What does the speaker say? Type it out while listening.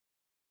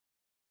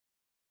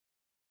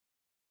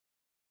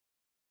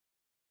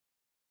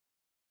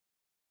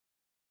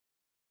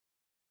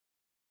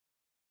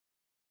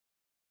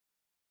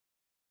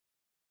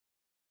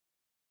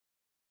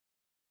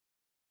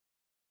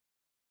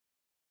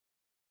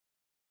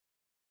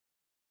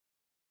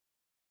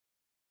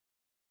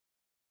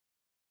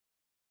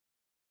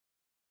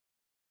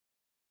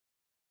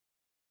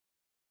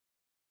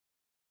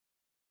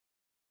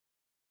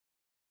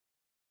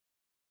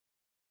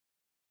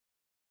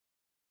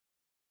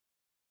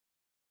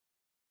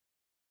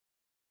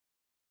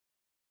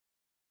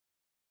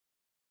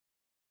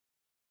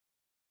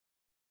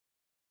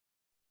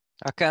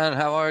Hakan,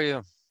 how are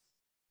you?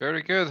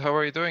 Very good. How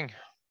are you doing?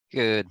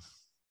 Good.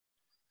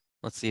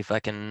 Let's see if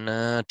I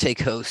can take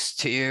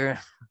host here.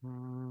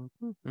 Can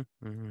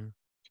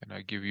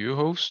I give you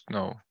host?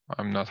 No,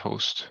 I'm not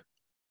host.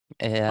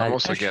 Yeah, I'm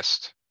also a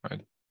guest, right?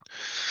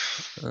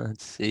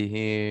 let's see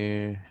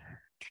here.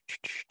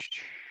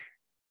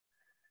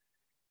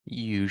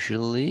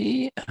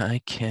 Usually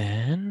I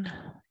can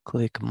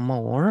click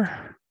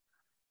more.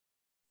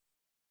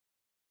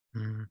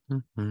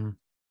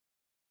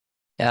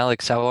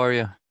 Alex, how are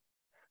you?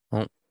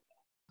 Oh,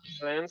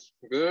 Plans?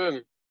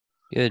 Good.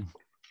 good.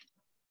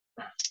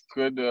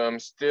 Good. I'm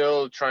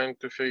still trying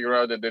to figure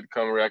out the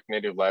DIDComm React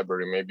Native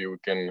library. Maybe we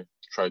can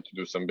try to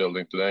do some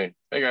building today.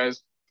 Hey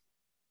guys.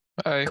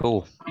 Hi.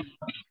 Cool.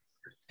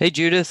 Hey,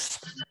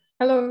 Judith.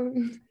 Hello.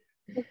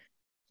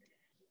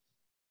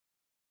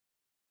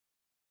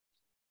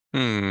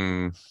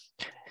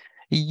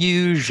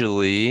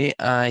 Usually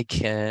I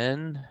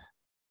can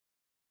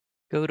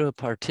go to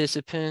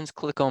participants,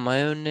 click on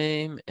my own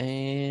name,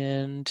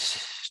 and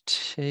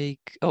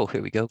take, oh,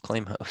 here we go,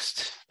 claim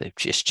host. They've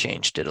just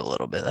changed it a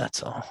little bit,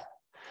 that's all.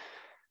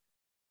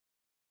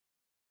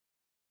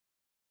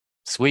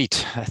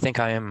 Sweet, I think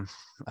I'm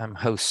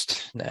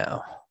host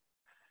now.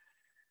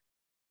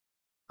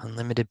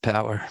 Unlimited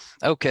power,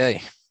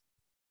 okay.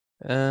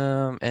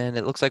 And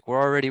it looks like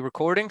we're already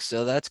recording,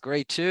 so that's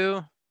great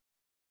too.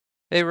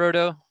 Hey,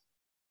 Rodo.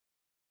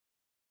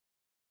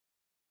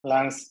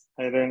 Lance,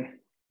 how you doing?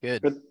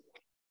 Good. Good.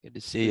 Good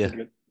to see you.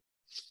 Good.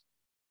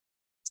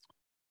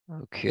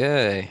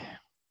 Okay.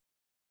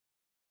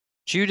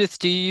 Judith,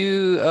 do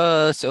you,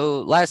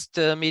 so last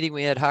meeting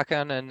we had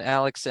Hakan and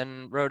Alex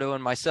and Rodo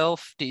and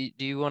myself. Do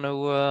you want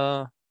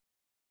to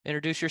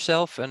introduce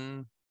yourself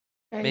and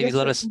maybe Yes,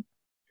 let sure. us,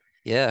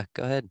 yeah,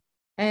 go ahead.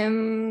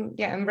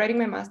 Yeah, I'm writing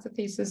my master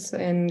thesis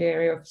in the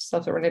area of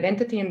self-sovereign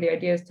identity, and the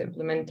idea is to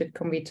implement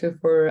DIDCommV2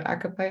 for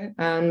Akapai,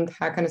 and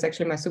Hakan is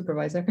actually my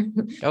supervisor.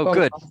 Oh, for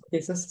good. my master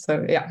thesis.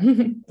 So yeah,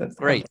 that's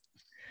Great.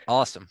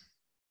 Awesome.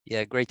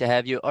 Yeah, great to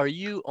have you. Are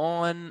you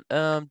on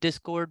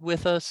Discord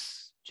with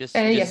us? Just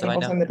yes, so I'm I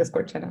also know. on the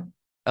Discord channel.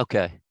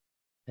 Okay.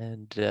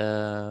 And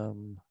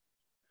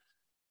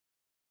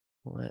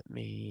let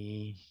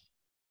me,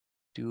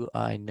 do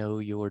I know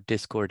your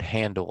Discord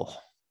handle?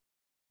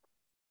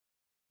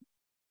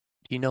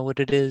 Do you know what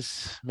it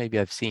is? Maybe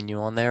I've seen you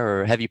on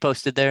there, or have you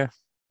posted there?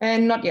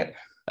 And not yet.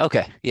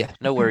 Okay, yeah,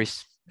 no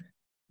worries.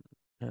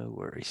 No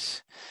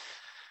worries.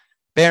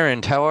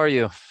 Barend, how are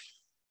you?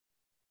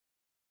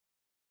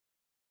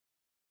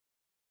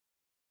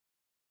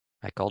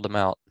 I called him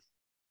out.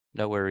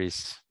 No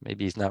worries.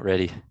 Maybe he's not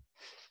ready.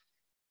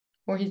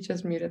 Or he's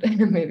just muted,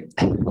 maybe.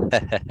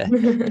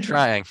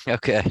 Trying.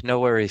 Okay, no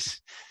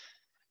worries.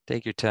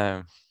 Take your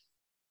time.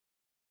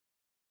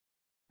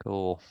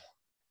 Cool.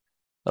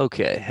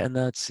 Okay, and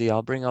let's see,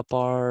 I'll bring up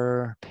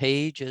our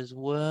page as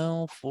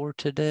well for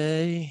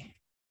today.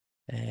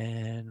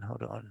 And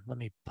hold on, let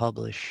me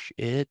publish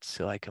it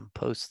so I can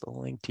post the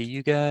link to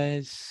you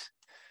guys.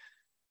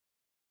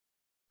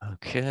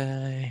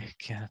 Okay,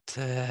 got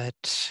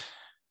that.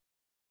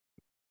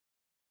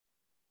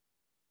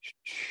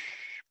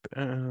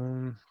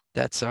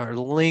 That's our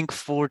link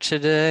for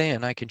today,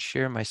 and I can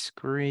share my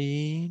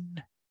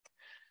screen.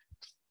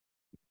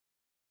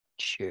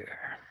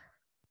 Share.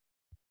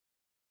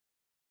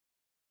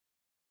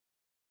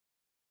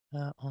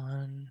 That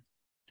one.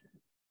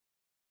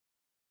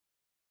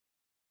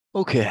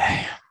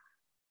 Okay.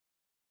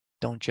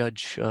 Don't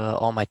judge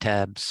all my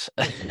tabs.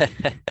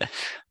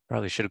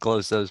 Probably should have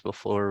closed those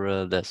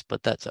before this,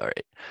 but that's all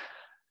right.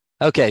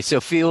 Okay, so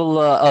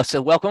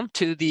so welcome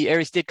to the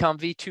Aries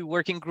DIDCommV2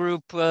 working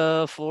group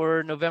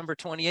for November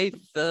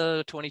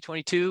 28th,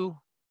 2022.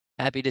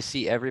 Happy to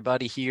see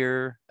everybody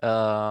here.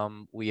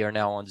 We are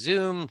now on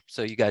Zoom,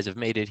 so you guys have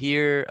made it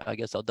here. I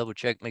guess I'll double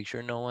check, make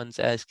sure no one's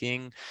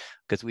asking,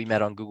 because we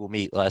met on Google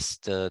Meet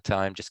last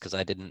time, just because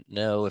I didn't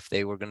know if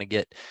they were going to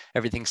get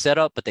everything set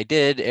up, but they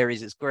did.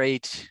 Aries is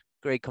great,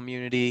 great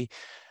community.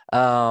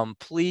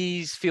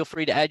 Please feel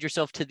free to add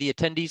yourself to the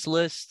attendees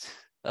list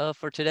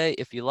for today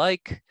if you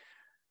like.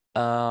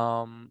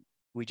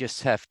 We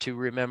just have to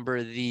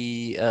remember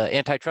the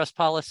antitrust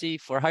policy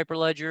for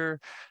Hyperledger.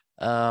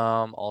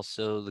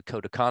 Also the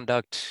code of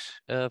conduct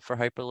for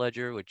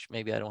Hyperledger, which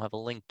maybe I don't have a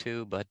link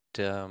to, but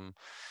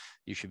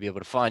you should be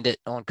able to find it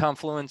on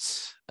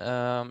Confluence,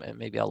 and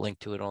maybe I'll link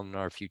to it on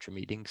our future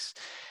meetings.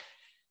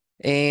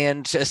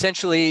 And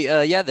essentially,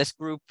 yeah, this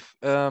group,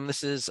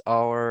 this is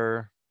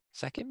our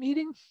second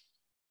meeting.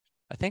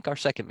 I think our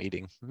second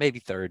meeting, maybe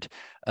third.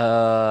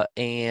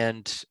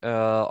 And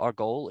our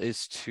goal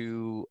is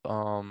to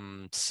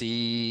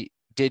see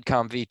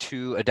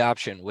DIDCommV2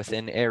 adoption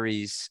within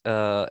Aries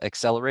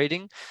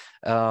accelerating.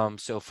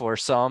 So for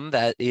some,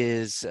 that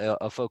is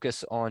a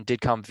focus on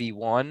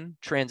DIDCommV1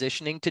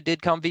 transitioning to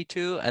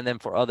DIDCommV2. And then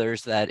for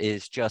others, that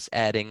is just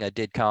adding a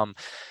DIDComm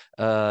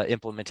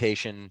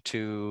implementation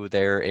to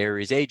their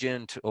Aries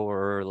agent,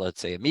 or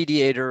let's say a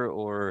mediator,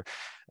 or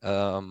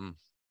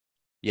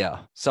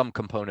some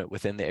component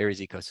within the Aries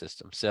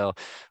ecosystem. So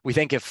we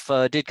think if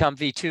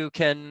DIDCommV2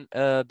 can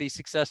be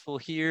successful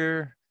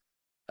here,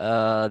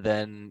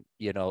 then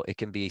it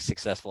can be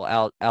successful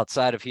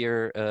outside of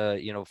here.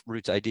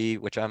 Roots ID,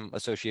 which I'm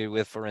associated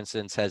with, for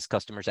instance, has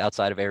customers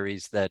outside of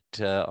Aries that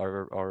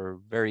are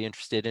very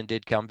interested in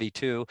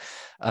DIDCommV2,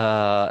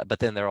 but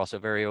then they're also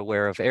very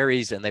aware of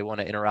Aries and they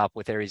want to interop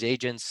with Aries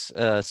agents.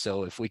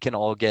 So if we can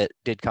all get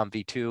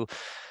DIDCommV2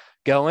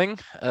 going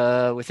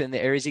within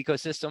the Aries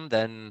ecosystem,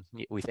 then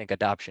we think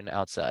adoption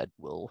outside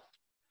will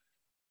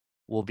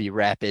be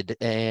rapid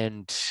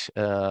and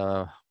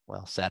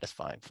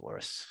satisfying for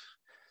us.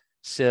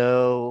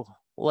 So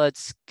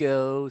let's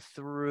go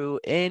through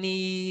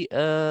any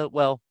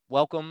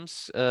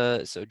welcomes.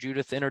 So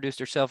Judith introduced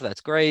herself.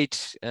 That's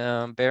great.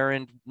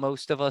 Baron,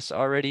 most of us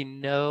already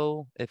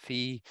know. If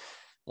he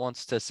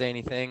wants to say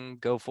anything,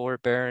 go for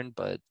it, Baron,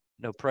 but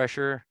no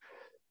pressure.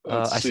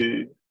 Let's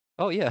see.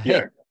 Oh yeah, yeah,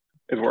 hey.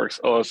 It works.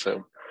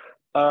 Awesome.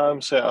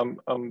 So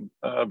I'm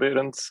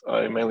Berend.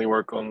 I mainly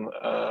work on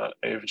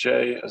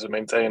AFJ as a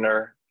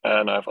maintainer,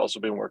 and I've also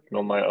been working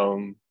on my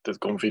own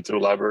DIDCommV2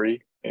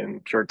 library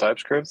in pure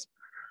TypeScript.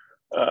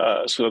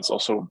 So that's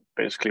also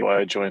basically why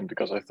I joined,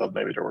 because I thought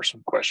maybe there were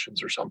some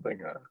questions or something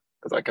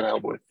that I can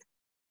help with.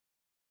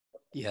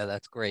 Yeah,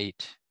 that's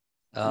great.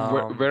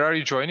 Where are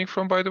you joining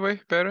from, by the way,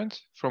 Berend?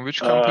 From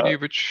which company,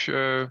 which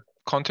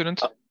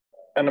continent?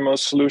 Animo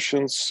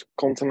Solutions,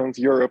 continent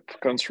Europe,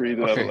 country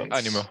the Netherlands.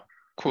 Animo.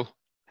 Cool.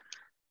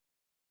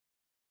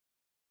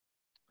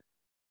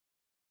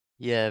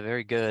 Yeah,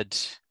 very good.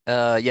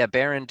 Yeah,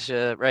 Berend,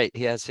 right.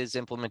 He has his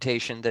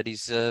implementation that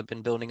he's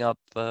been building up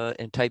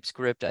in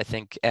TypeScript. I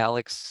think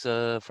Alex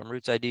from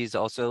Roots ID is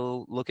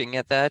also looking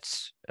at that.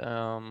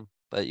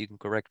 But you can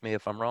correct me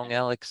if I'm wrong,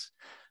 Alex.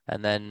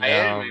 And then I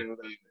am.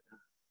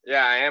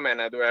 Yeah, I am,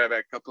 and I do have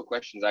a couple of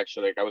questions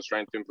actually. Like I was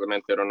trying to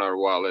implement it on our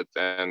wallet,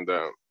 and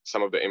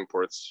some of the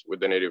imports with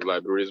the native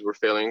libraries were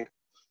failing.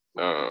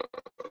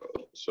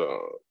 So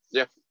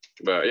yeah,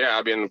 but yeah,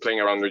 I've been playing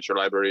around with your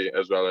library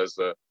as well as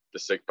the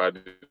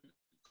SIGPy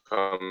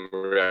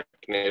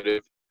React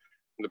Native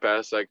in the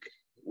past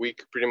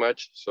week, pretty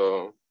much.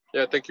 So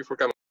yeah, thank you for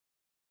coming.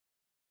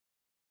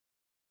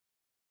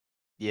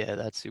 Yeah,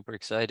 that's super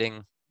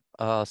exciting.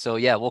 So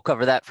yeah, we'll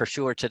cover that for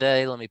sure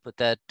today. Let me put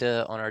that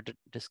on our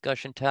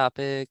discussion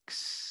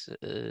topics.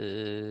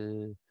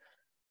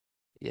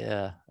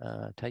 Yeah,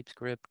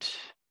 TypeScript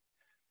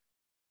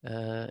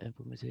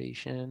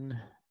implementation.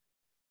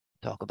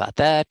 Talk about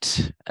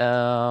that.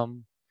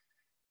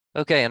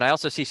 Okay, and I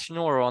also see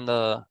Schnorr on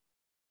the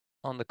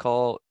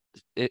call.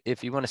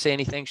 If you want to say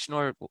anything,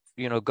 Schnorr,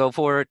 go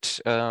for it.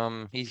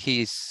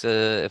 He's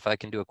if I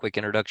can do a quick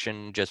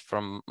introduction just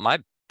from my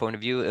point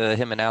of view,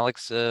 him and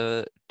Alex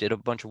did a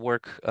bunch of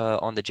work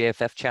on the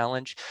JFF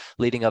challenge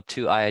leading up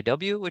to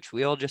IIW, which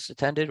we all just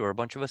attended, or a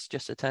bunch of us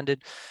just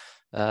attended.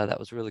 That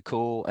was really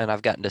cool, and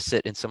I've gotten to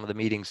sit in some of the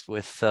meetings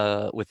with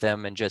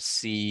them and just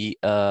see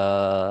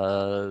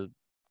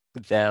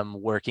them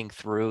working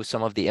through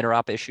some of the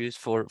interop issues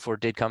for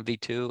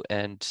DIDCommV2,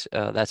 and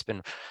that's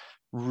been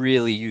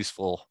really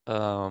useful.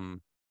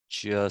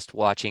 Just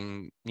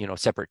watching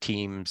separate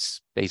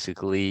teams,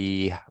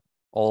 basically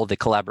all the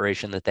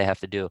collaboration that they have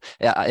to do.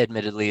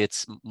 Admittedly,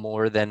 it's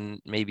more than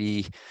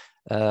maybe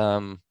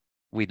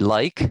we'd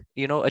like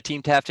a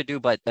team to have to do,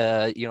 but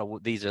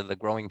these are the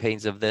growing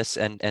pains of this,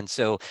 and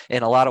so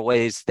in a lot of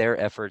ways their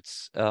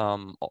efforts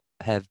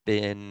have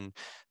been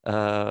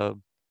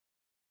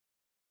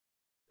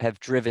have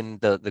driven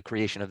the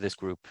creation of this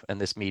group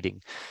and this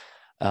meeting,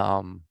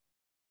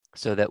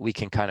 so that we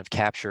can kind of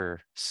capture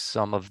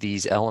some of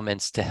these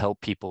elements to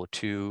help people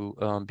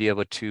to be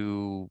able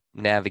to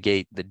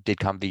navigate the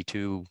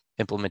DIDCommV2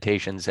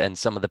 implementations and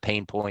some of the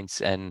pain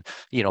points, and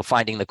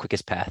finding the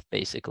quickest path,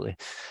 basically.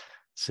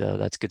 So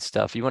that's good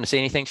stuff. You want to say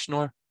anything,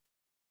 Schnorr?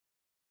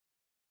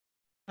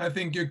 I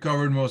think you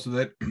covered most of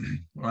it.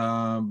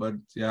 But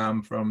yeah,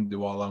 I'm from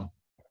Douala.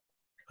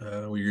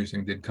 We're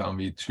using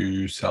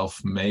DIDCommV2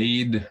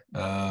 self-made.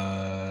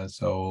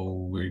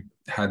 So we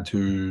had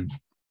to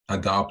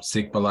adopt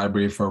SIGPy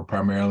library for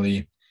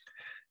primarily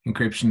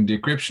encryption,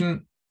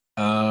 decryption.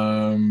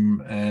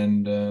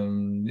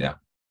 Yeah,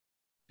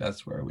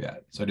 that's where we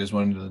at. So I just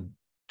wanted to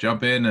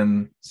jump in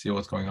and see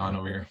what's going on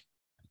over here.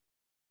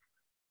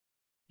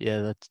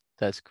 Yeah,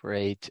 that's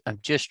great. I'm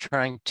just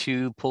trying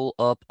to pull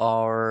up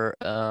our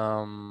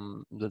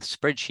the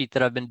spreadsheet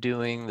that I've been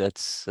doing.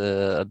 That's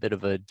a bit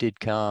of a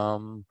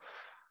DIDComm.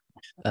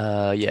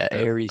 Yeah,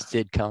 Aries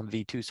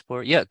DIDCommV2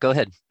 support. Yeah, go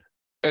ahead.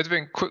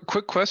 Edwin,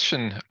 quick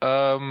question.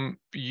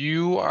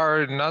 You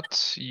are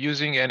not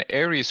using an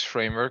Aries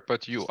framework,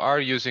 but you are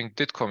using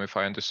DIDComm, if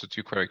I understood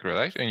you correctly,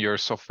 right? In your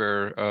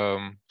software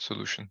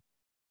solution.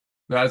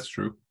 That's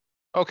true.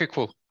 Okay,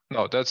 cool.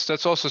 No,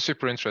 that's also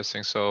super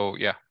interesting. So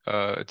yeah,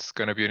 it's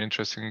going to be an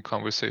interesting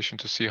conversation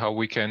to see how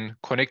we can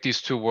connect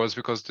these two worlds,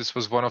 because this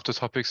was one of the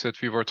topics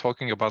that we were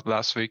talking about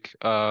last week.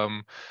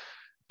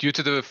 Due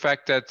to the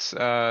fact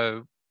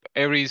that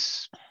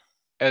Aries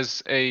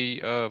as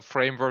a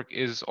framework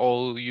is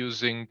all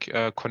using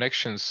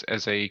connections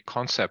as a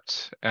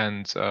concept,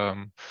 and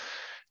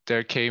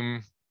there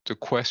came the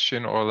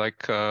question, or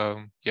like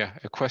yeah,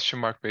 a question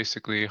mark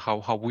basically,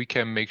 how we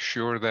can make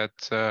sure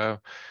that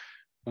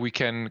we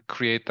can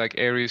create like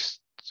Aries,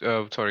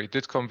 sorry,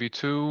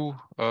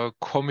 DIDCommV2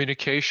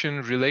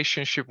 communication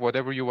relationship,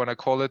 whatever you want to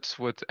call it,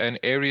 with an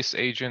Aries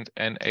agent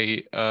and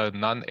a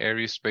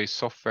non-Aries based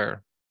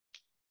software.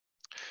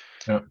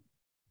 Yeah.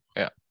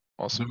 Yeah.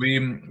 Awesome. So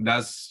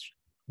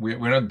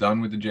we're not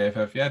done with the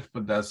JFF yet,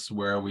 but that's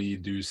where we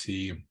do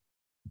see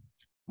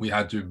we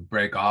had to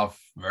break off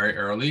very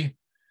early.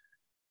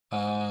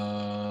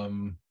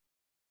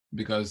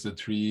 Because the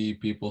 3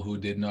 people who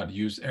did not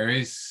use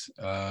Aries,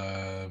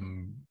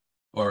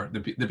 or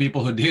the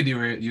people who did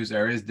use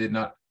Aries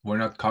were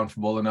not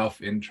comfortable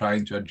enough in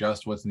trying to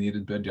adjust what's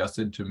needed to be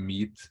adjusted to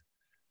meet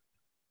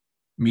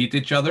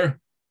each other.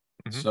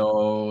 Mm-hmm.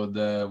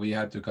 So we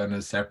had to kind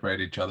of separate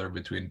each other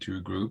between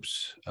 2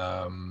 groups.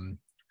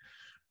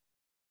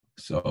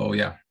 So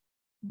yeah,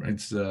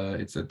 it's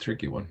a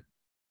tricky one.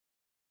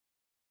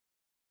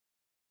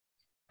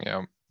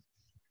 Yeah.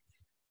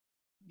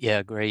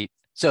 Yeah, great.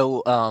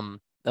 So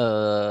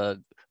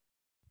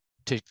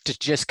to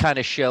just kind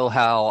of show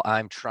how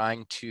I'm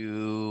trying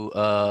to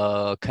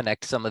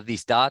connect some of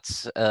these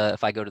dots,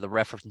 if I go to the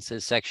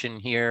references section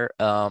here,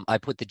 I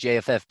put the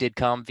JFF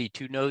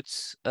DIDCommV2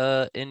 notes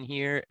in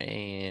here,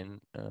 and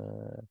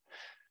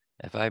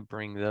if I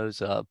bring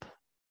those up,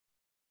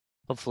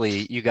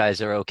 hopefully you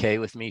guys are okay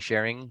with me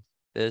sharing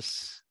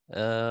this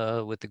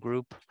with the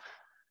group.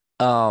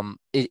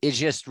 It's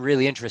just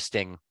really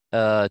interesting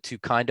to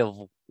kind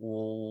of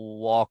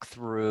walk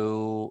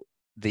through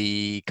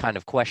the kind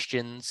of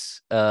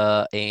questions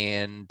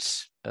and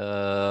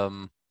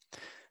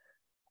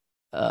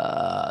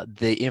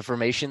the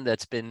information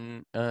that's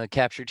been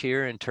captured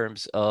here in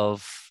terms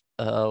of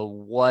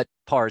what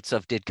parts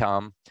of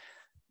DIDComm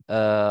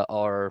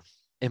are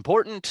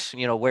important,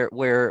 you know,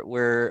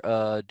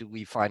 where do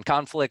we find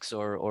conflicts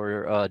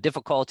or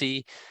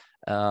difficulty,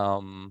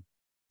 things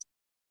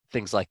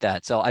like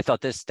that. So I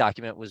thought this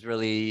document was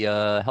really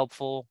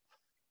helpful.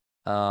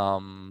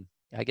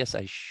 I guess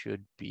I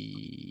should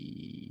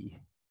be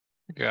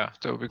that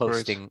would be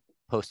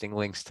posting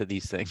links to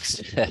these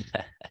things.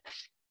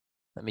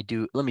 Let me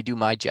do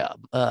my job.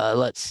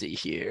 Let's see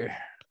here.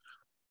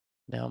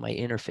 Now my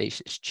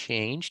interface has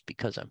changed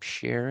because I'm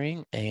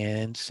sharing,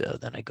 and so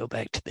then I go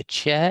back to the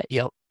chat.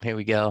 Yep, here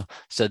we go.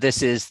 So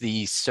this is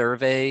the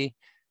survey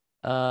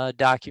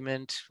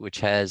document,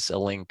 which has a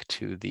link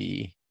to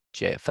the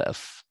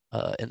JFF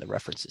in the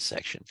references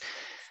section.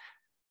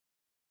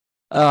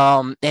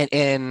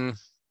 And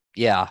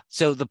yeah,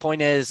 so the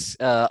point is,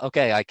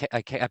 okay, I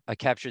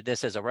captured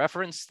this as a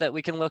reference that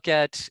we can look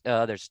at.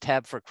 There's a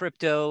tab for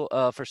crypto,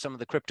 for some of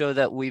the crypto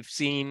that we've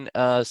seen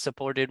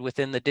supported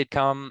within the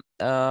DIDComm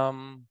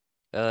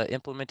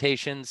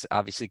implementations.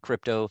 Obviously,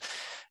 crypto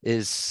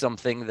is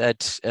something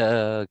that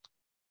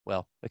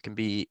well, it can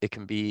be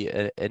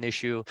an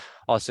issue.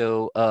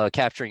 Also,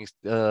 capturing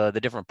the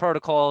different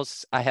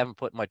protocols. I haven't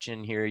put much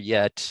in here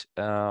yet,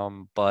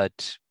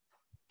 but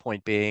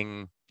point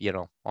being, you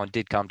know, on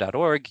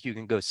didcomm.org, you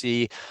can go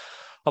see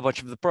a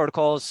bunch of the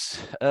protocols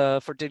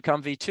for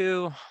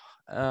DIDCommV2.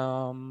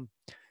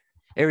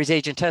 Aries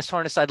agent test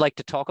harness, I'd like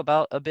to talk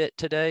about a bit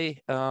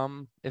today,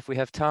 if we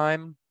have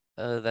time.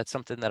 That's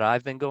something that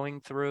I've been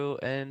going through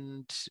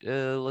and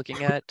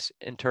looking at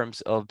in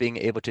terms of being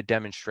able to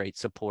demonstrate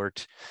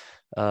support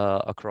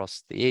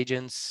across the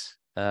agents.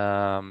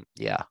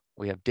 Yeah,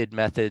 we have did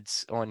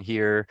methods on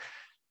here.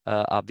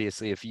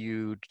 Obviously,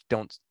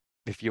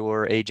 if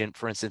your agent,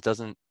 for instance,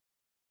 doesn't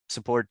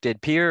support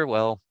did peer,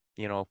 well,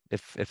 you know,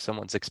 if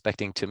someone's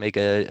expecting to make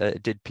a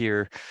did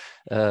peer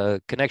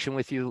connection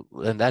with you,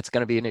 then that's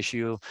going to be an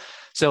issue.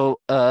 So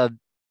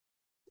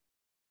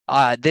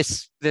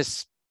this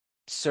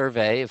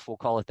survey, if we'll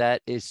call it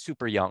that, is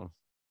super young,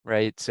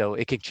 right? So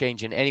it can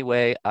change in any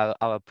way. I'll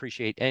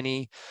appreciate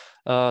any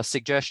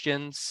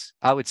suggestions.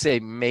 I would say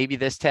maybe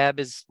this tab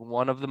is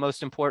one of the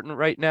most important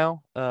right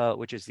now,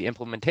 which is the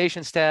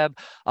implementations tab.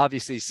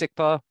 Obviously,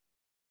 SIGPA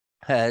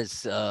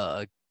has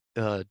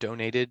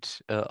donated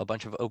a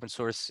bunch of open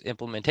source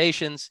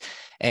implementations.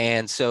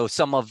 And so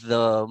some of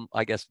the,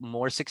 I guess,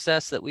 more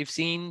success that we've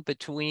seen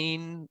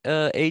between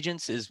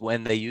agents is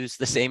when they use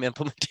the same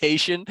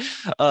implementation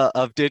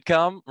of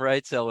DIDComm,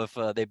 right? So if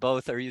they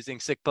both are using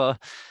SIGPA,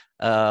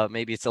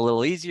 maybe it's a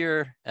little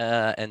easier.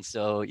 And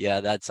so, yeah,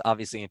 that's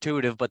obviously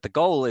intuitive, but the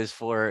goal is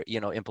for,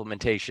 you know,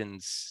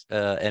 implementations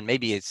and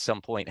maybe at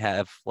some point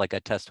have like a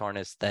test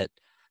harness that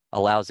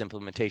allows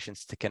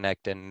implementations to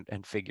connect and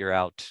figure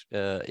out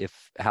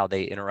how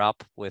they interop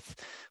with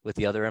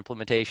the other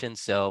implementations.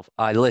 So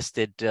I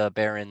listed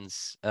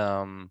Baron's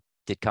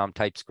DIDComm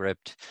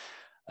TypeScript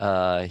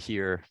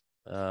here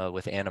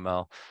with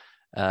Animo,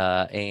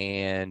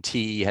 and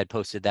he had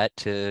posted that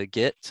to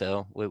Git.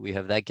 So we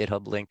have that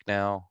GitHub link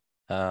now.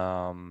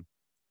 And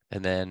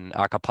then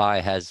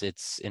Akapai has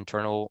its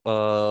internal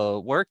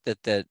work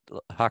that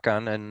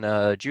Hakan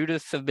and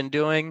Judith have been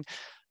doing.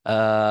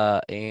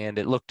 And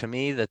it looked to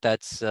me that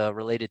that's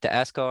related to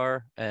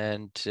ASCAR,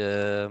 and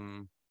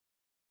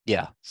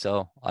yeah,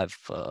 so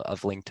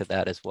I've linked to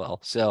that as well.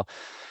 So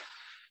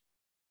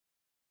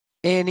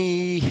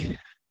any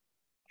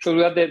So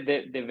we got the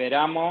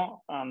Veramo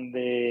and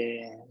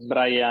the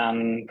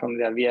Brian from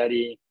the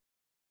aviary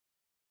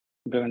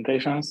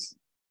implementations. So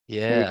we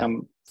yeah.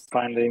 can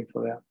find the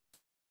info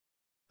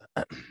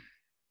there.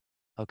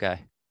 Okay.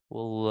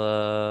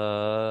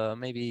 Well,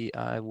 maybe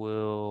I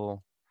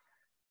will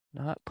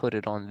not put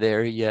it on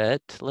there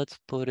yet. Let's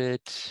put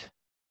it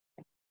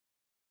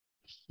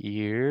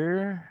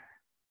here.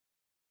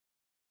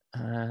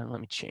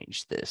 Let me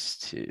change this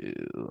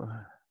to,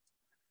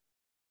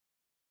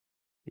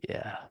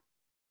 yeah.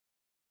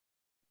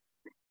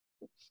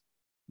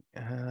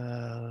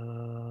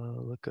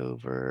 Look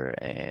over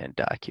and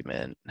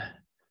document.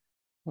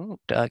 Oh,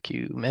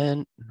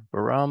 document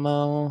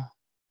Baramo.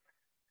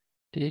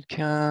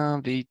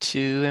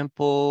 DIDCommV2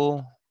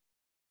 impl.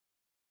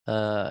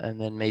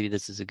 And then maybe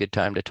this is a good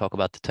time to talk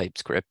about the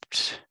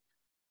TypeScript.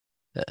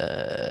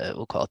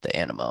 We'll call it the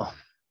Animo.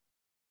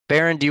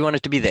 Baron, do you want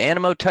it to be the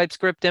Animo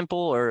TypeScript impl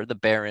or the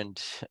Baron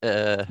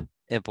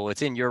impl?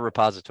 It's in your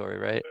repository,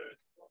 right?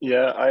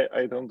 Yeah,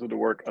 I don't do the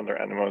work under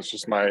Animo. It's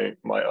just my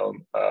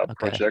own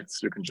project.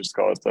 So you can just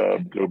call it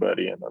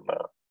Blueberry, and then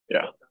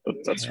yeah,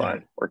 that's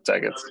fine. Or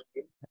tag it.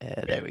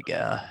 Yeah, there we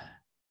go.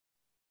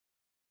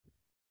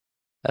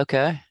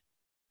 Okay.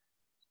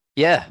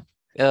 Yeah.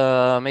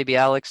 Maybe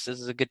Alex, this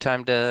is a good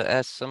time to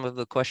ask some of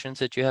the questions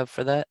that you have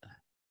for that.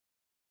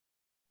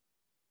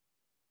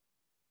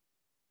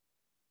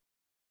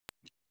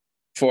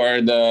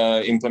 For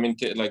the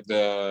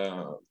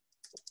implementation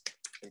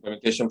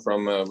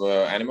from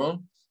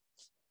Animo.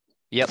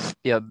 Yep.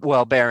 Yeah.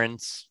 Well,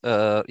 Baron's,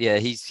 yeah,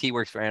 he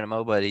works for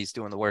Animo, but he's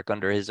doing the work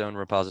under his own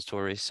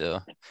repository.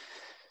 So.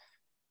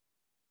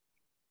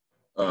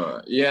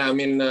 Yeah, I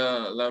mean,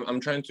 I'm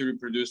trying to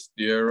reproduce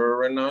the error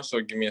right now,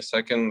 so give me a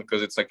second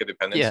because it's like a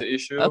dependency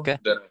issue that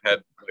I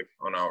had like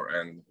on our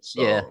end.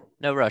 So yeah,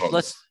 no rush.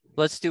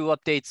 Let's do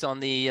updates on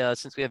the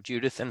since we have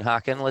Judith and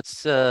Hakan.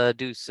 Let's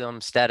do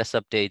some status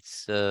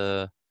updates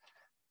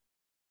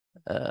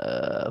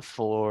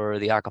for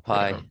the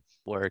Akapai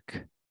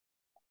work.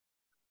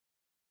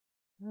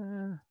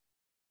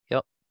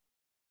 Yep.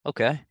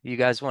 Okay. You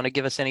guys want to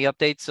give us any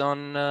updates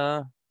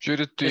on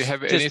Judith, do you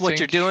have just anything what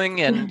you're doing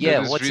and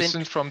yeah, what's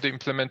recent from the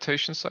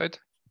implementation side?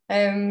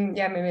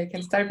 Yeah, maybe I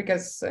can start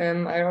because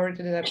I already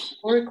did a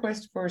pull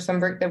request for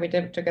some work that we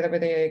did together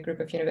with a group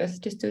of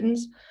university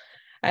students,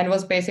 and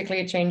was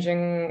basically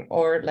changing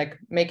or like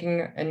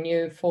making a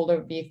new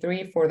folder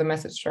v3 for the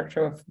message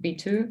structure of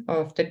v2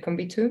 of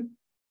DIDCommV2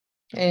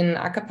 in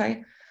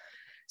Akapai.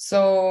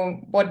 So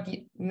what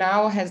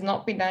now has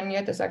not been done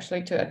yet is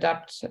actually to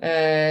adapt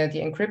the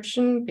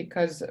encryption,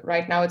 because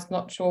right now it's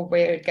not sure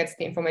where it gets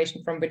the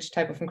information from, which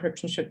type of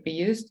encryption should be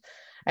used.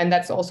 And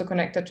that's also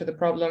connected to the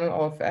problem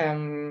of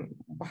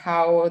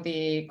how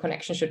the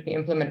connection should be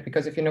implemented.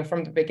 Because if you know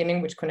from the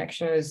beginning which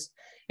connection is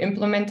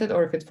implemented,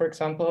 or if it's, for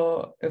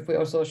example, if we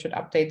also should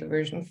update the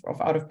version of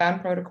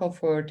out-of-band protocol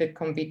for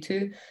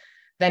DIDCommV2,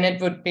 then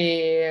it would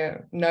be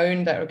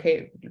known that,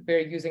 okay, we're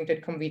using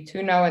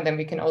DIDCommV2 now, and then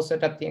we can also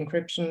adapt the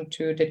encryption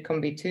to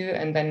DIDCommV2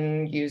 and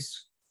then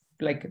use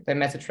like the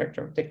message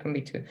structure of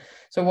DIDCommV2.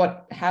 So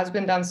what has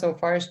been done so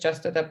far is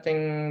just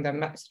adapting the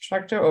message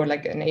structure, or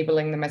like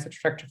enabling the message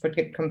structure for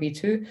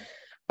DIDCommV2.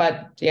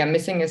 But yeah,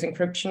 missing is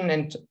encryption,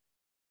 and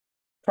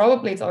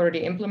probably it's already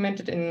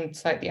implemented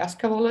inside the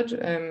ASCII wallet,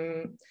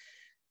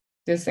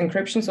 this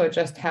encryption, so it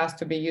just has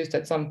to be used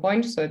at some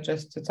point. So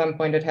just at some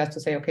point it has to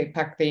say, okay,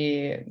 pack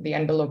the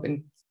envelope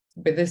in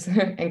with this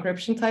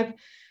encryption type,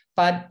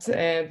 but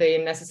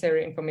the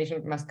necessary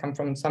information must come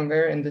from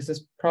somewhere, and this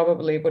is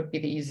probably would be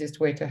the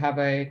easiest way to have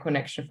a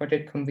connection for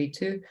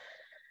DIDCommV2,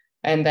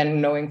 and then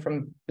knowing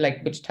from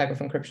like which type of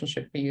encryption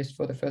should be used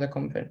for the further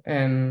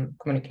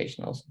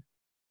communication also.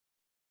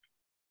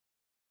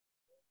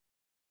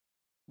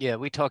 Yeah,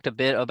 we talked a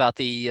bit about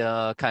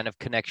the kind of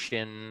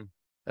connection.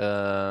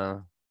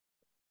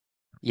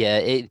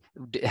 Yeah,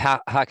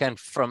 Hakan,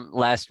 from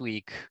last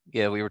week,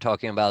 yeah, we were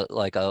talking about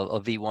like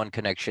a V1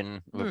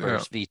 connection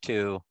versus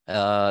V2.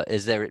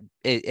 Is there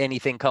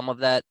anything come of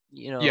that,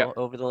 you know,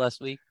 over the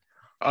last week?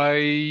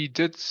 I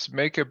did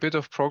make a bit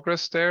of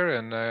progress there,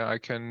 and I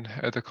can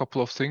add a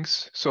couple of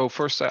things. So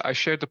first, I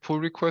shared the pull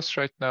request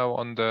right now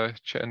on the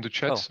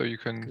chat, so you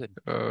can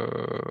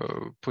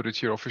put it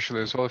here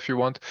officially as well if you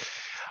want.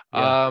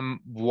 Yeah.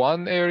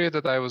 One area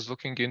that I was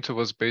looking into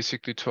was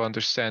basically to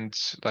understand,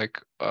 like,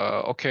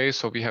 okay,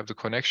 so we have the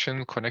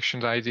connection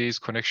IDs,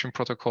 connection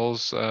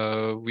protocols,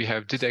 we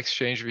have DID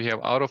exchange, we have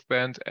out of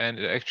band, and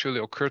it actually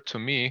occurred to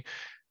me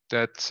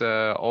that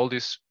all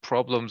these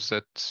problems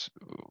that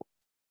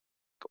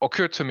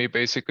occurred to me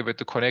basically with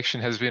the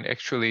connection has been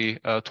actually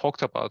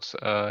talked about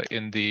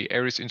in the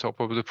Aries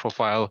interoperability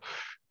profile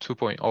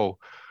 2.0.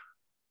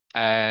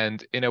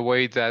 And in a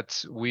way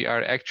that we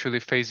are actually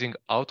phasing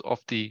out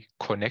of the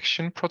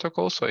connection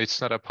protocol. So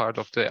it's not a part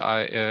of the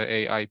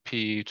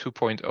AIP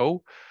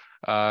 2.0.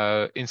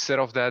 Instead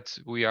of that,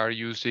 we are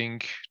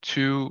using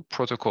two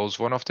protocols,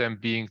 one of them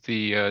being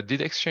the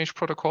DID exchange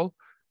protocol.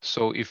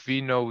 So if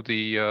we know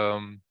the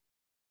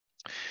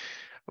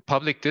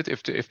public DID,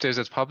 if there's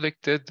a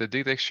public DID, the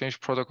DID exchange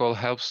protocol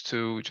helps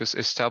to just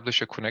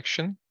establish a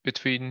connection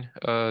between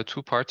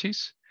two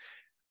parties.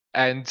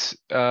 And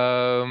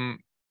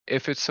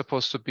if it's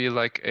supposed to be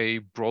like a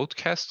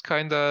broadcast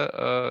kind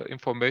of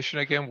information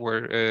again,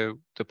 where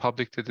the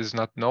public DID is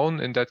not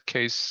known, in that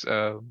case,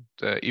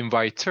 the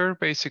inviter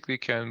basically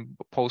can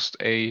post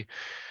a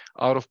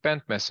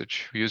out-of-band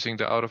message using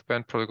the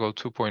out-of-band protocol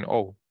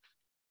 2.0.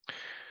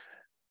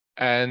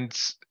 And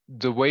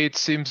the way it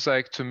seems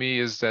like to me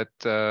is that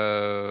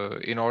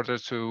in order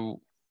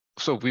to,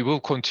 so we will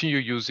continue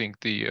using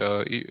the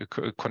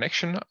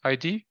connection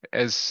ID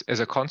as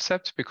a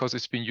concept, because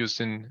it's been used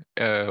in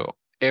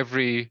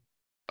every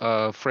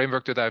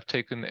framework that I've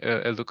taken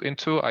a look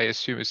into. I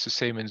assume it's the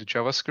same in the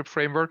JavaScript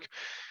framework.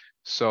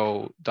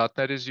 So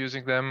 .NET is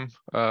using them,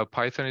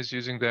 Python is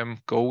using them,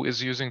 Go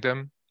is using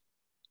them.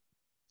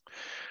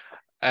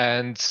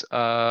 And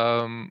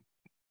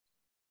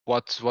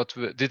what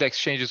DID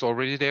exchange is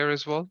already there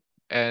as well,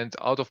 and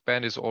out of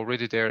band is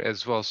already there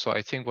as well. So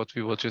I think what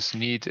we will just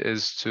need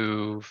is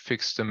to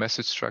fix the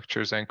message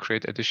structures and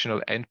create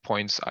additional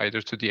endpoints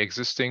either to the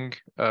existing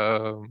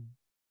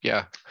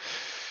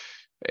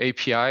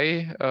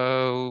API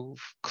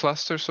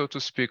cluster, so to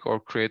speak, or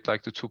create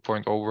like the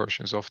 2.0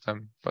 versions of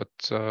them. But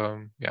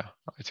yeah,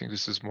 I think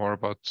this is more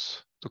about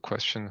the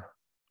question.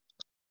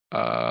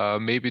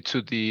 Maybe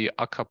to the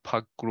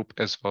ACAPAC group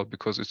as well,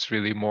 because it's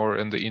really more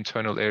in the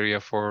internal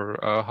area for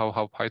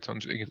how Python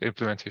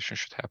implementation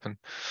should happen.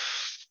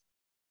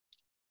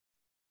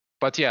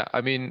 But yeah,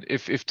 I mean,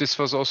 if this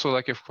was also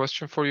like a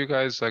question for you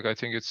guys, like I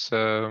think it's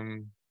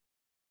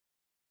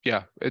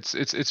yeah,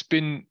 it's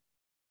been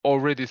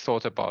already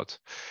thought about.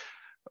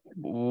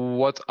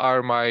 What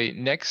are my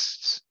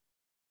next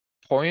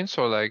points,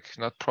 or like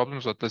not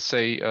problems, but let's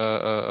say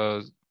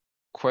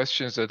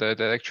questions that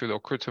actually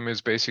occur to me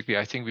is basically,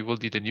 I think we will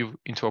need a new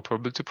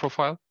interoperability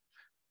profile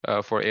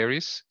for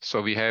Aries.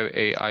 So we have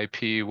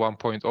AIP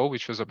 1.0,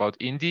 which was about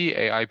Indy,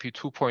 AIP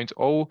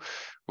 2.0,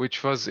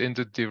 which was in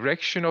the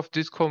direction of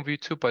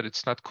DIDCommV2, but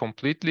it's not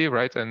completely,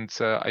 right? And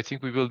I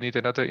think we will need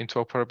another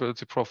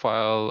interoperability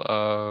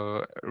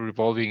profile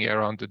revolving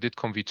around the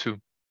DIDCommV2,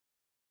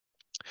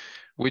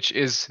 which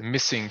is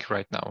missing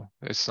right now.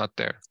 It's not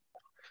there.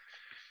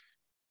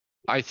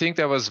 I think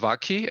there was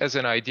Vaki as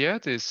an idea,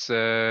 this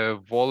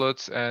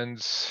wallet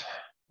and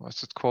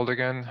what's it called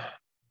again?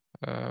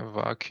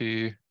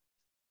 Vaki.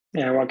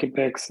 Yeah,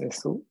 WakiPex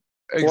is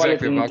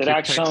Exactly, wallet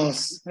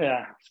interactions.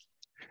 Yeah.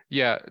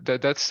 Yeah,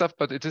 that stuff,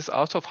 but it is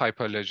out of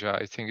Hyperledger.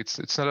 I think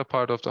it's not a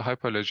part of the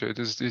Hyperledger. It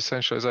is the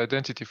Essentialized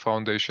Identity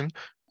Foundation.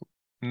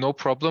 No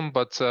problem,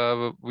 but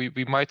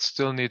we might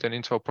still need an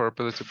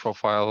interoperability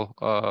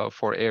profile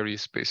for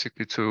Aries,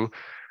 basically,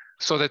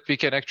 so that we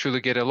can actually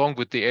get along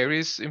with the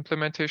Aries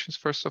implementations,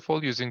 first of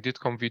all, using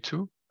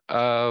DIDCommV2,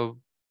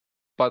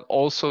 but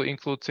also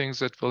include things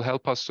that will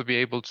help us to be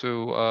able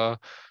to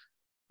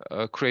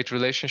create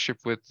relationship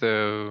with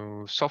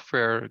the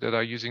software that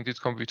are using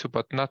DIDCommV2,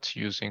 but not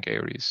using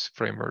Aries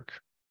framework,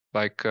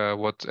 like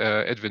what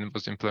Edwin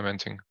was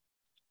implementing.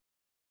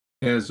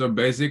 Yeah, so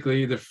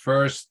basically the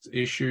first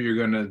issue you're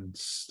gonna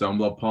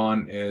stumble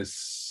upon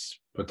is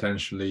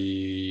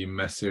potentially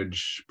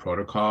message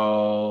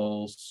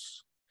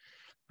protocols.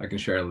 I can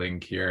share a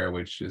link here,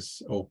 which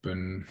is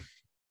open.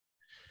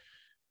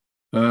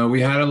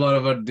 We had a lot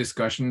of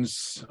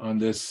discussions on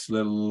this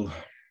little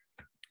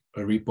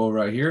repo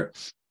right here,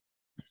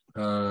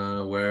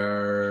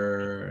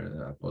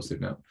 where I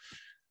posted now,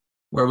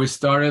 where we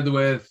started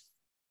with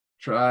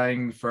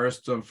trying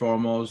first and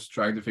foremost,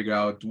 trying to figure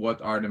out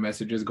what are the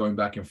messages going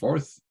back and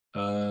forth,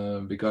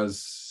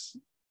 because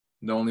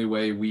the only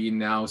way we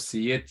now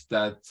see it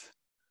that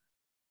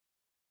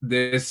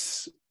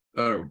this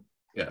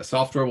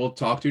software will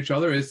talk to each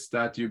other is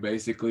that you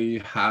basically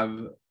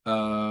have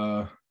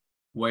a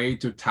way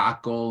to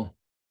tackle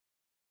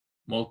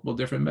multiple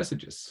different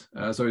messages.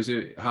 So you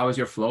see, how is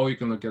your flow? You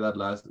can look at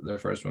that the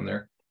first one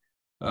there.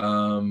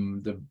 How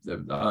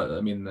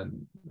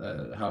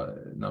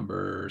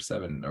number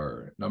 7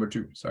 or number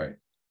 2, sorry,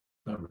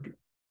 number 2.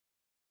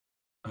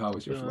 How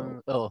is your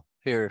flow? Oh,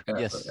 here, yeah,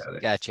 yes, so, yeah,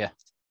 gotcha.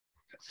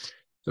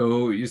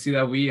 So you see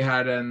that we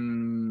had a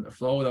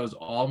flow that was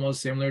almost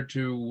similar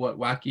to what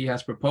Wacky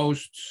has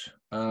proposed,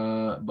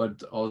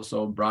 but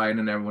also Brian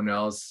and everyone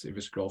else, if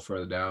you scroll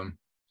further down,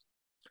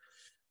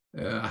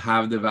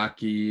 have the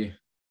Wacky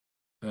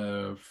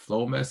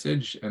flow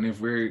message. And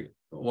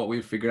what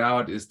we figured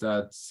out is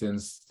that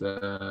since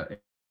the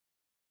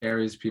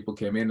Aries people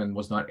came in and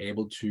was not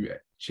able to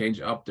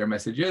change up their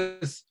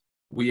messages,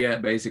 we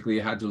basically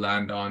had to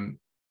land on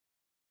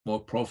more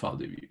profile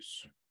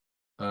views.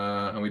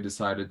 And we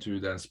decided to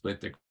then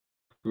split the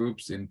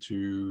groups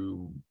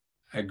into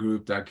a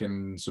group that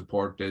can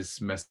support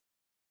this message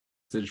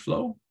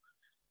flow.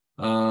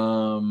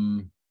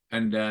 And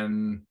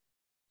then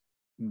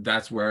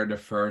that's where the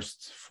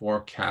first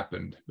fork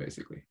happened,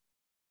 basically.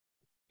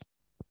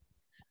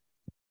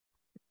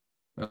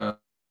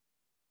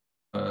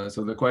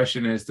 So the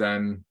question is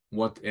then,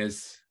 what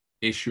is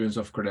issuance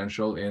of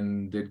credential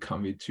in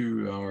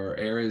DIDCommV2 or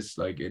ARIS?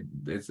 Like it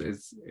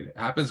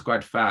happens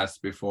quite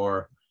fast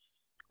before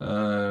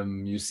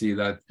you see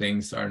that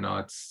things are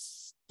not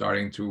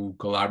starting to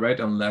collaborate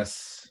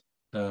unless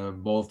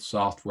both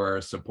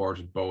software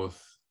supported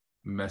both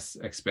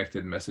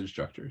expected message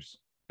structures.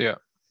 Yeah.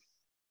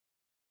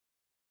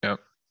 Yeah.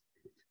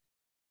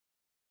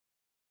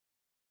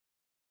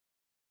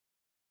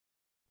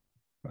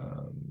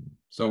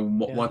 So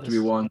what do we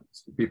want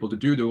people to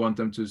do? Do we want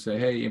them to say,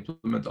 hey,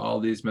 implement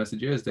all these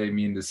messages, they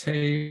mean the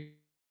same?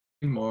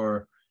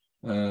 Or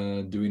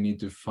do we need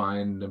to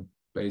find,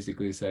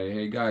 basically say,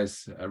 hey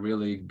guys, a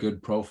really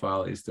good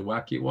profile is the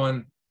wacky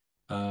one?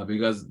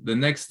 Because the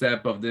next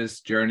step of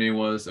this journey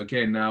was,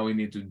 okay, now we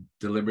need to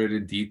deliberately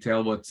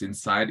detail what's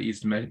inside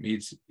each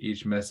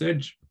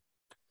message.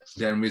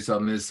 Then we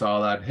suddenly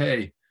saw that,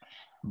 hey,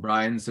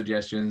 Brian's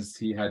suggestions,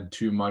 he had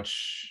too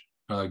much,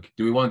 do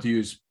we want to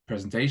use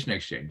presentation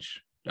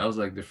exchange? That was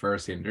like the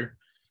first hinder,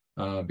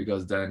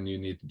 because then you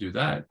need to do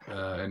that.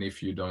 And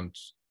if you don't,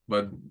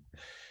 but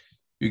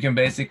you can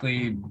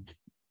basically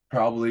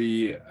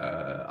probably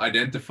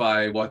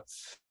identify what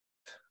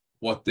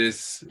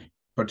this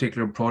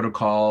particular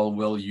protocol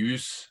will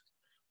use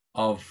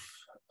of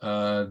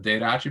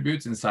data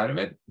attributes inside of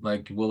it.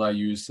 Like, will I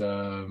use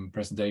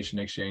presentation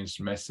exchange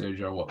message,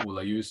 or what will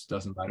I use?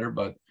 Doesn't matter.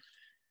 But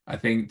I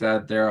think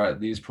that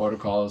these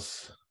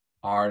protocols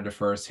are the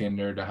first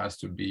hinder that has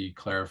to be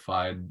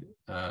clarified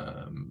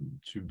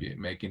to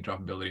make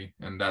interoperability,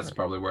 and that's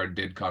probably where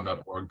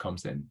DIDComm.org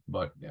comes in.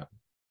 But yeah.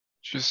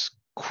 Just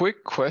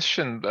quick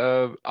question: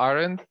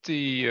 aren't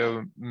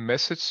the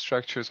message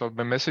structures or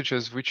the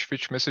messages,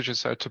 which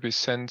messages are to be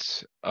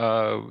sent,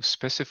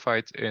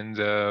 specified in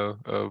the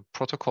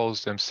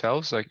protocols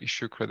themselves, like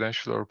issue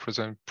credential or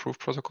present proof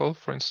protocol,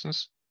 for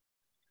instance?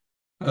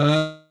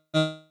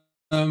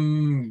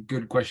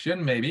 Good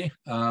question, maybe.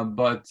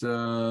 But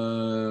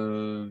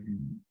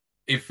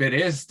if it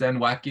is, then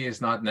Wacky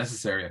is not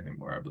necessary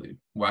anymore, I believe.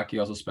 Wacky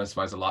also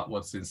specifies a lot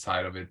what's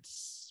inside of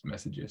its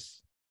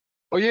messages.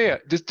 Oh yeah.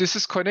 This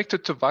is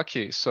connected to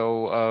Wacky.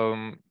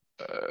 So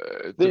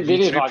the V3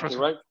 V3 protocol,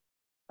 right?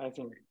 I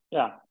think,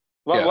 yeah.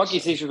 Yes. Wacky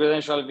is issue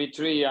credential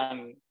V3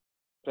 and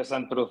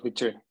present proof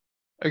V3.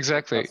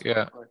 Exactly.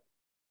 Yeah.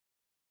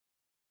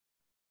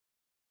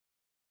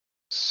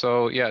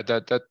 So yeah,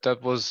 that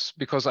was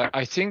because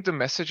I think the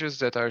messages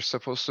that are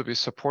supposed to be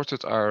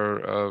supported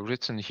are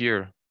written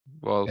here.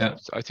 Well, yeah.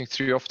 I think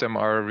 3 of them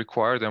are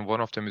required and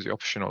 1 of them is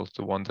optional,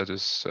 the one that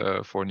is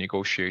for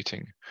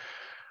negotiating.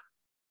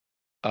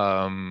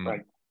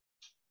 Right.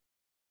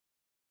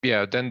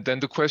 Yeah, then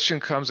the question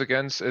comes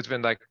against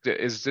Edwin, like,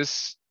 is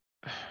this?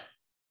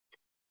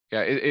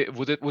 Yeah,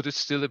 would it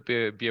still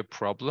be a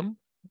problem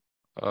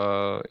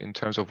in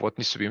terms of what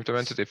needs to be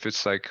implemented if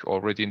it's like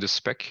already in the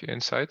spec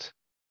inside?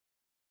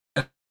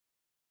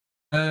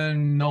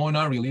 No,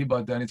 not really.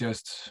 But then it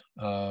just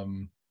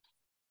then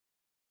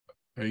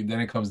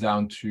it comes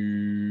down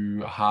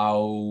to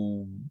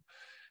how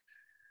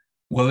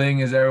willing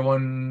is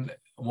everyone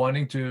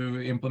wanting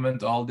to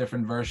implement all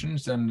different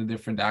versions and the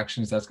different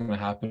actions that's going to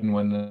happen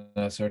when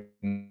a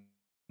certain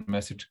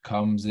message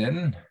comes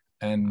in.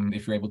 And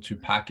if you're able to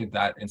packet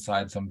that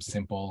inside some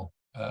simple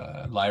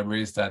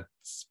libraries that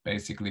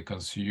basically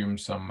consume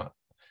some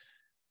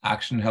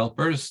action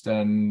helpers,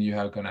 then you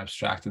have kind of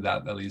abstracted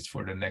that, at least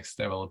for the next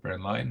developer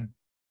in line.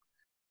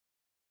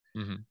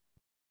 Mm-hmm.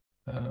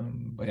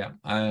 But yeah,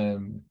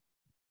 I'm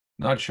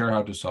not sure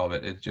how to solve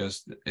it.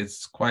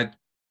 It's quite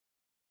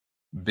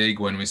big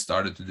when we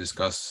started to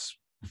discuss.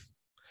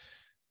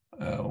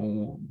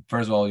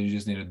 First of all, you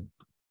just need to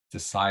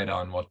decide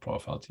on what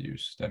profile to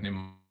use. Then it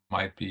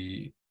might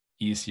be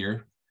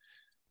easier,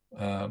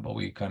 but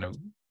we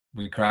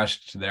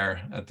crashed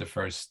there at the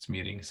first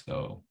meeting,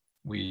 so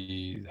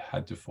we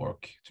had to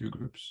fork 2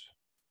 groups.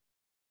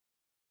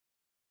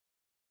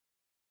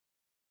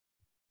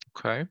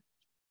 Okay.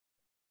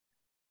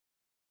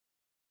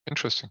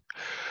 Interesting.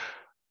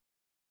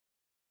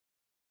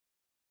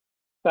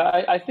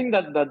 I think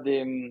that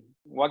the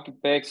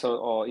WackyPEX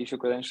or issue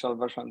credential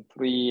version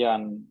 3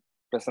 and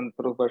present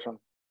proof version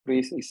 3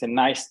 is a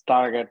nice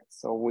target,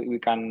 so we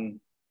can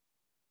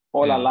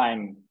all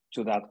align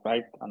to that,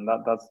 right? And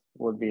that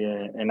would be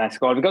a nice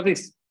goal, because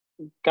it's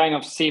kind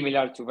of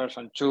similar to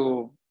version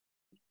 2,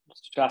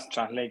 just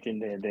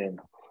translating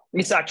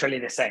it's actually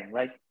the same,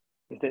 right?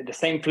 It's the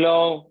same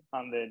flow,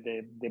 and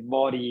the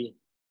body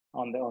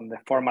on the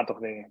format of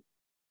the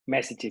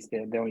message is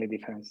the only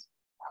difference.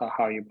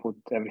 How you put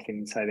everything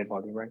inside the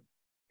body, right?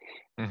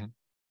 Mm-hmm.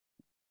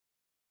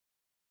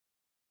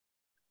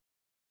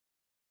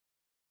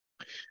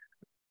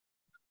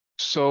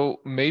 So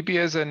maybe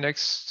as a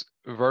next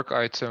work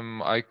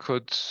item, I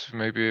could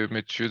maybe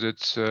with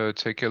Judith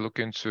take a look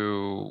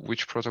into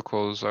which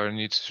protocols are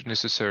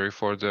necessary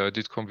for the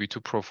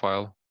DIDCommV2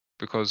 profile,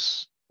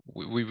 because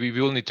we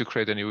will need to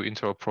create a new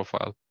interop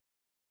profile.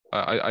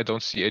 I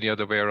don't see any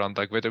other way around.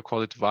 Like whether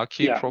call it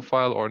WAKI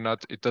profile or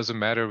not, it doesn't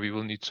matter. We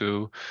will need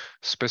to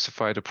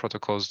specify the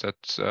protocols that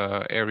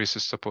Aries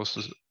is supposed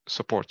to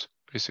support,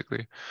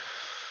 basically.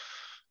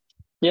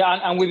 Yeah,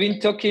 and we've been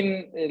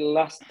talking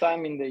last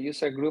time in the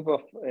user group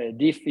of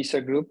diff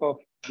user group of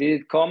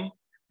DIDComm,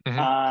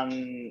 and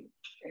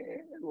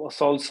it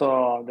was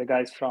also the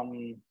guys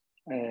from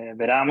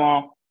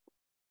Veramo.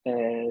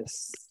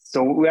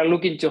 So we are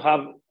looking to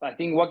have, I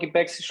think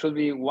WAKIPEX should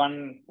be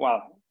one,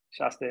 well,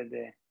 just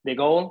the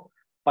goal,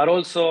 but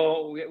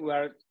also we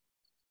are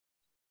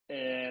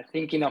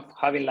thinking of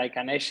having like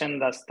an agent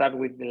that start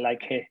with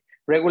like a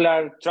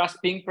regular trust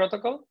ping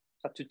protocol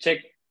to check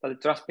that the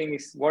trust ping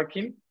is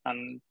working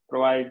and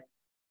provide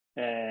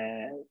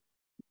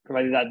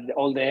that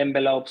all the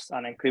envelopes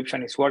and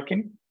encryption is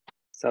working.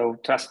 So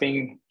trust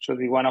ping should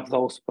be one of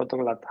those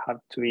protocols that have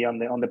to be on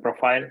the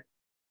profile.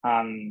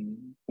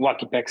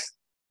 WAKIPEX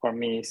for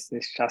me is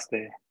just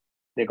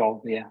the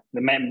goal, yeah,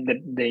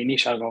 the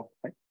initial goal,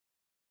 right?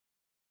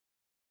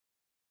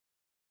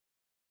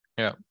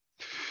 Yeah.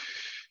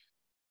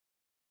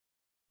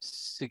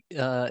 So,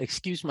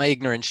 excuse my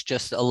ignorance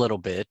just a little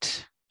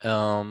bit,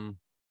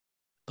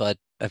 but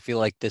I feel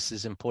like this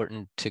is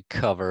important to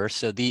cover.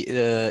 So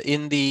the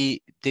in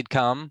the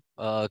DIDComm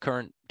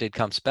current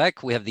DIDComm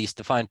spec, we have these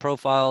defined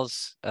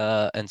profiles,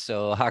 and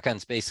so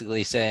Hakan's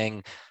basically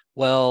saying,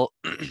 well,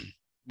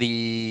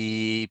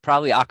 the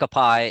probably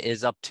Occupy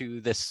is up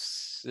to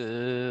this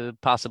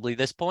possibly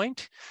this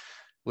point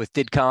with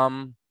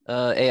DIDComm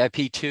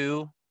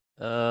AIP2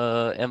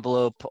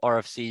 envelope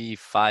RFC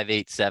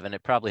 587.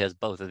 It probably has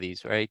both of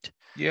these, right?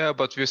 Yeah,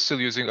 but we're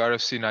still using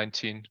RFC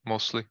 19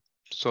 mostly.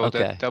 So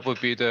okay. that would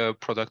be the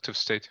productive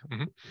state.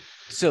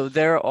 So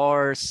there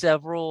are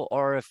several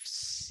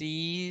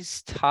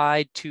RFCs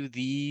tied to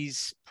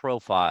these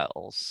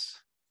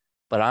profiles,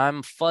 but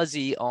I'm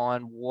fuzzy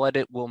on what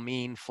it will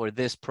mean for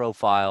this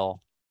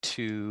profile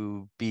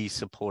to be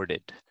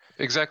supported.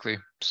 Exactly.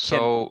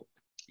 So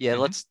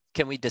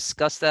can we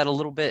discuss that a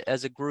little bit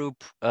as a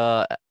group?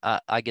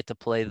 I get to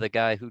play the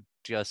guy who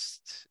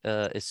just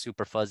is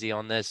super fuzzy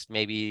on this.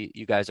 Maybe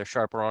you guys are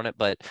sharper on it,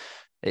 but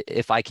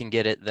if I can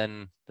get it,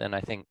 then I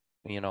think,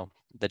 you know,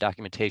 the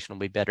documentation will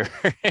be better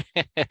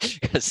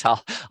because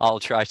I'll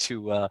try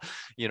to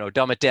you know,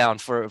 dumb it down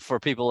for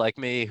people like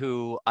me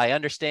who I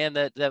understand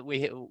that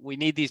we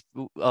need these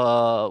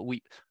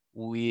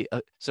we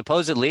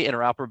supposedly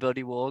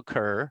interoperability will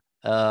occur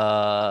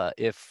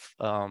if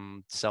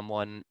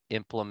someone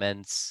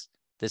implements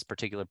this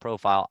particular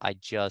profile.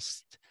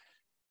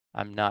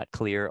 I'm not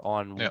clear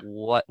on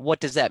what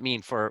does that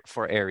mean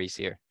for Aries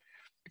here.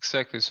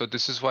 Exactly. So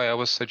this is why I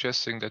was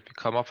suggesting that we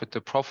come up with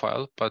the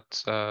profile, but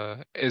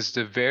is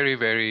the very,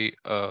 very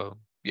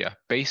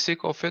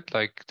basic of it.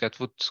 Like that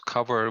would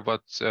cover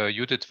what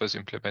Judith was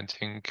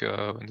implementing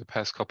in the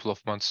past couple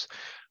of months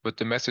with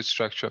the message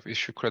structure of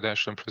issue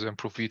credential and present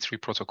proof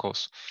v3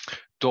 protocols.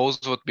 Those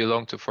would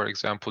belong to, for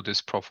example,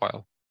 this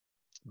profile.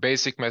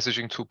 Basic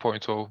messaging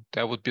 2.0,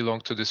 that would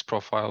belong to this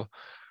profile.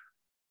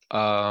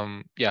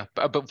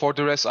 But for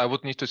the rest, I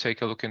would need to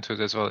take a look into it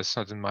as well. It's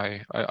not in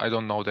my, I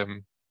don't know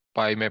them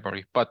by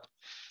memory, but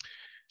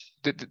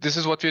this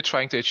is what we're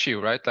trying to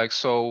achieve, right? Like,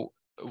 so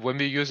when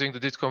we're using the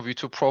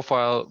DIDCommV2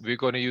 profile, we're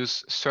going to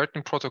use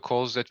certain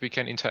protocols that we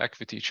can interact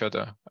with each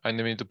other. And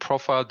I mean, the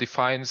profile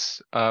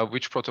defines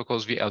which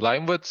protocols we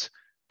align with,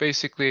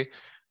 basically.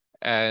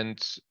 And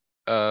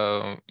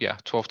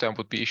two of them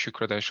would be issue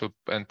credential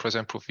and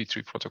present proof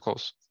v3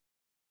 protocols.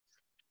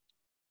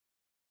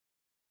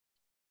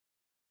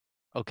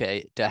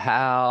 Okay, to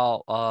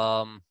how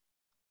I'm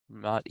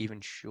not even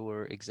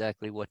sure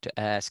exactly what to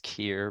ask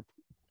here.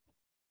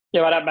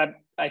 Yeah, but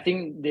I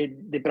think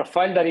the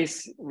profile that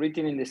is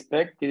written in the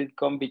spec,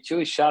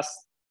 DIDCommV2, is just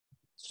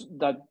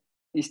that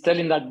is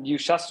telling that you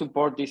just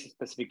support this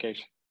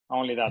specification,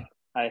 only that.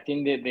 I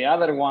think the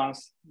other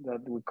ones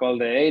that we call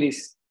the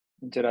Aries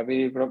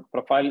interoperability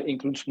profile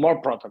includes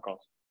more protocols.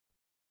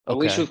 So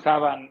we should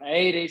have an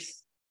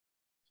Aries,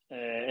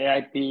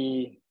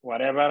 AIP,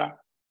 whatever,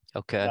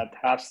 that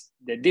has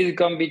the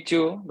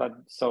DIDCommV2, that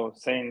so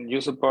saying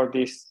you support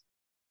this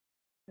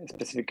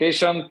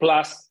specification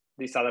plus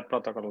these other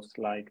protocols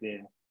like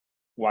the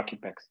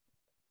WAKIPEX,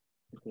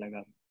 like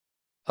that.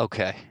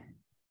 Okay.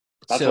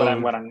 That's so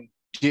what I'm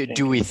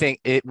do we think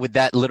it would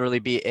that literally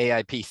be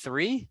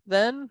AIP3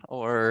 then,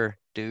 or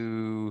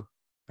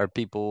are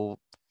people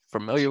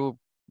familiar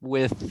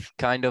with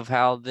kind of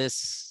how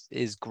this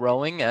is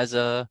growing as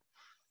a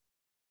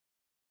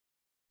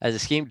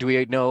scheme? Do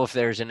we know if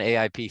there's an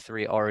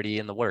AIP3 already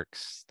in the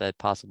works that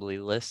possibly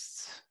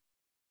lists?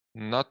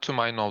 Not to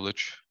my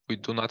knowledge. We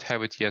do not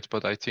have it yet,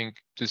 but I think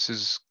this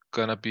is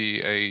gonna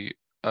be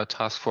a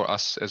task for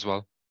us as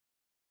well.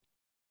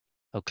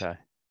 Okay.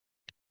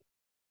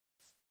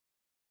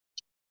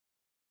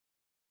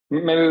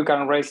 Maybe we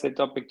can raise the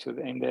topic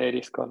in the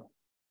Aries call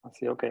and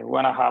say, okay, we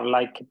want to have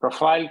like a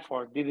profile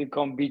for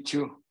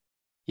DIDCommV2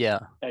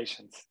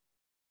 agents.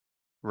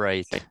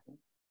 Right.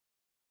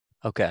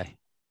 Okay.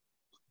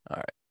 All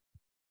right.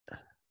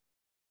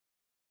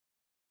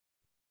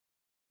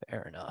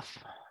 Fair enough.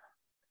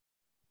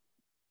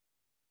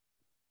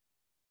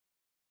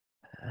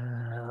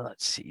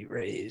 Let's see,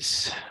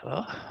 raise.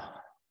 Oh.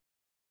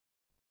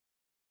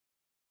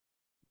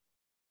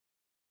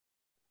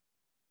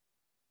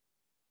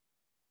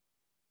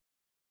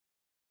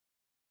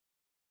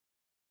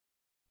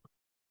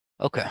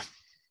 Okay.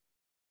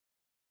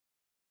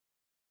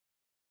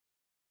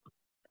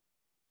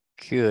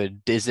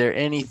 Good. Is there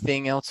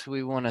anything else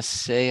we want to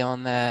say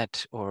on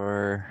that,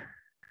 or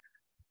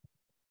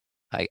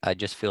I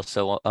just feel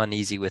so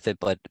uneasy with it,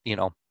 but you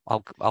know,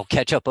 I'll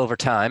catch up over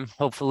time,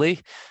 hopefully.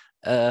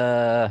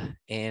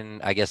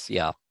 And I guess,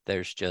 yeah,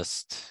 there's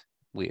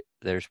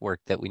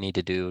work that we need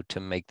to do to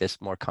make this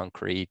more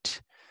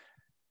concrete.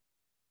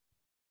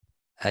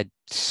 I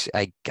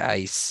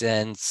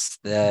sense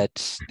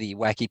that the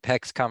Wacky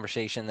Pecs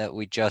conversation that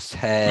we just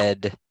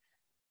had,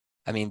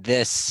 I mean,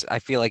 this I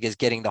feel like is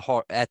getting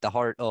at the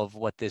heart of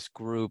what this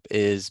group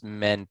is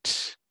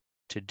meant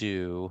to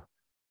do,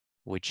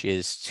 which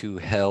is to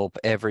help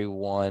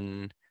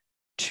everyone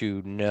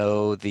to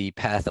know the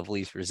path of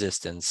least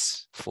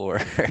resistance for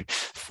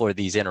for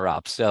these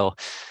interops. So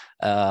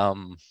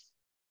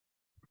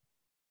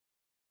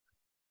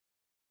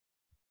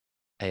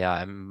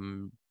yeah,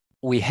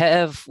 we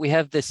have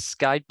this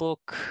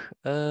guidebook.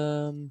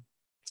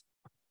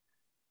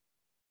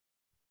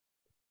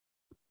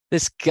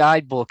 This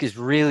guidebook is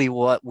really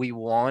what we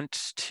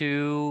want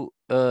to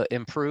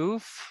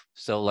improve.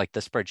 So like the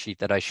spreadsheet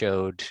that I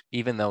showed,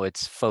 even though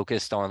it's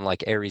focused on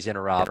like Aries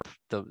interop,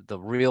 the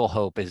real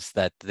hope is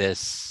that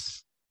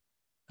this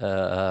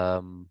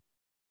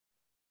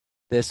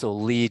this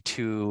will lead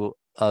to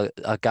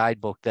a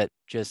guidebook that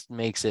just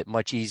makes it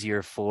much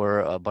easier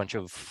for a bunch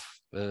of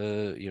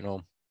you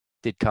know,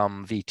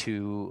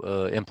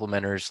 DIDCommV2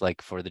 implementers,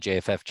 like for the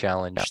JFF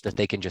challenge, that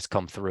they can just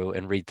come through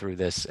and read through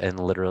this and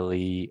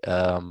literally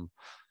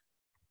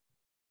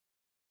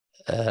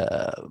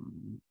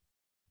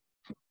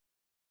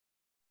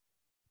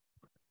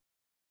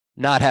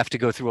not have to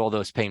go through all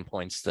those pain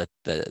points that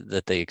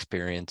they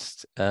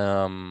experienced.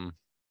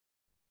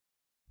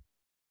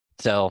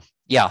 So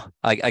yeah,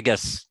 I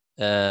guess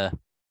I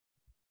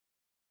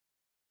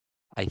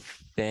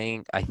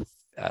think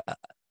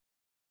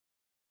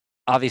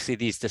obviously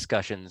these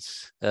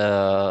discussions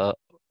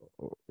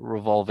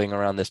revolving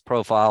around this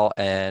profile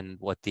and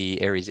what the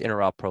Aries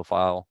interop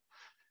profile,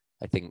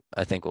 I think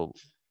will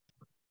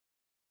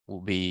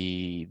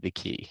be the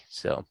key.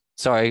 So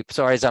sorry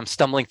as I'm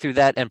stumbling through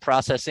that and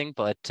processing,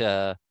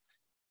 but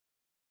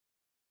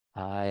I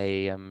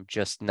am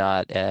just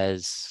not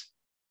as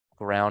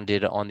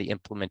grounded on the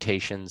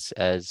implementations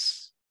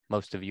as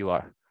most of you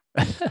are.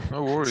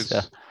 No worries.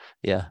 So,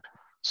 yeah.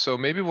 So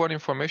maybe one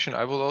information,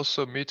 I will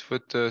also meet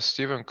with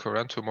Steven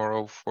Curran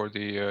tomorrow for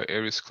the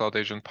Aries Cloud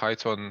Agent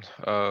Python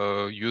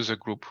user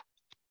group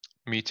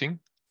meeting.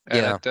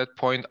 And Yeah. at that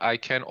point, I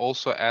can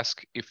also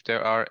ask if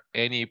there are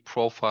any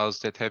profiles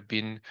that have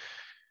been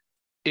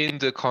in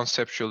the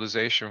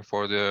conceptualization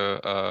for the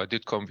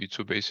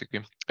DIDCommV2, basically.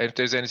 And if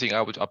there's anything,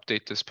 I would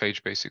update this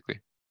page, basically.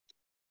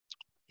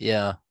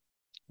 Yeah.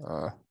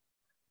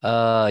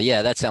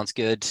 Yeah, that sounds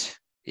good.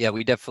 Yeah,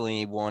 we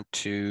definitely want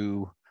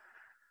to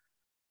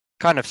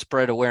kind of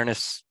spread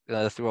awareness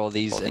through all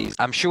these. And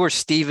I'm sure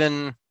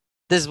Steven,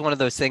 this is one of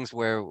those things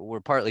where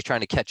we're partly trying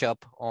to catch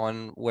up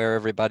on where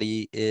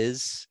everybody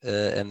is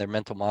and their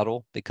mental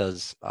model,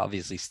 because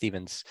obviously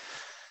Steven's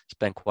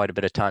spent quite a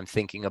bit of time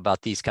thinking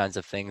about these kinds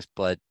of things,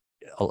 but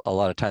a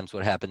lot of times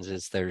what happens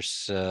is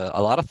there's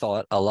a lot of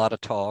thought, a lot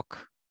of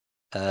talk,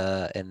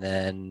 and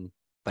then,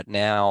 but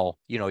now,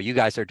 you know, you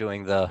guys are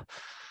doing the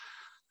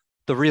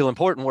real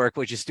important work,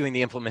 which is doing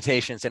the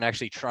implementations and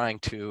actually trying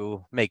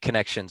to make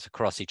connections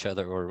across each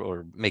other,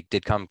 or make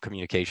DIDComm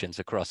communications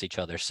across each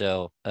other.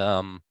 So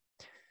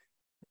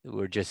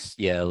we're just,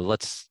 yeah,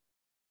 let's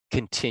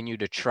continue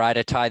to try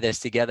to tie this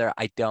together.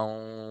 I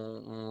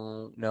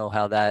don't know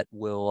how that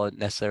will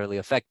necessarily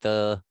affect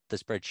the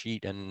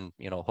spreadsheet and,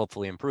 you know,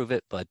 hopefully improve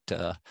it. But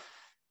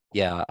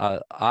yeah,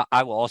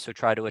 I will also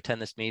try to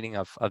attend this meeting.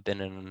 I've been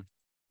in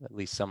at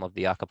least some of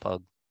the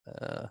Acapulco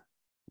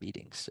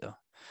meetings, so.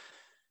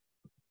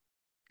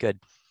 Good.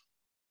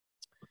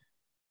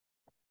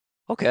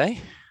 Okay.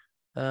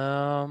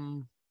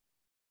 Alex,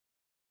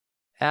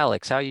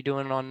 how are you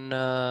doing on,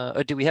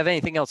 do we have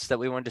anything else that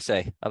we wanted to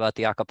say about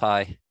the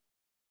Akapai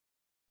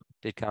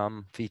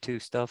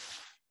DIDCommV2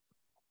 stuff?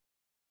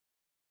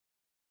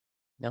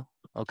 No?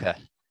 Okay.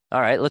 All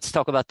right, let's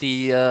talk about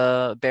the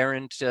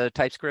Berend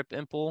TypeScript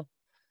impl.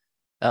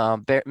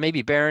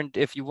 Maybe Berend,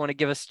 if you want to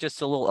give us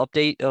just a little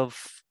update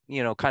of,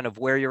 you know, kind of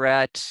where you're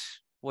at,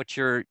 what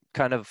your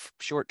kind of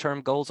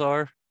short-term goals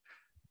are.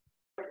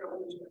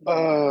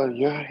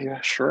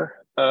 Yeah,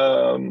 sure.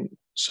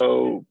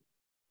 So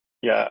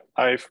yeah,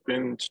 I've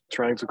been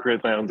trying to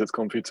create my own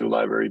DIDCommV2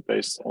 library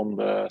based on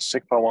the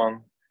SIGPA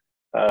one,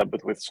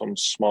 but with some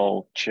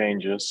small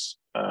changes.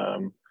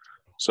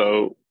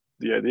 So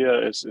the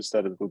idea is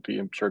that it would be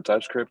in pure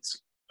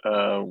TypeScript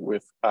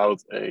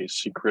without a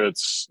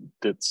secrets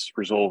DID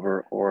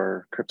resolver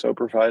or crypto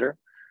provider.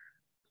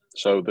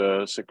 So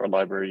the SIGPA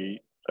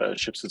library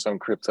ships its own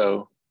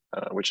crypto,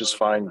 which is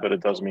fine, but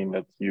it does mean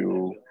that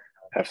you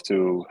have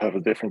to have a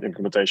different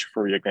implementation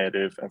for React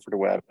Native and for the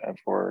web and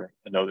for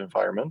a node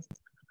environment.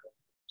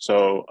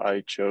 So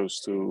I chose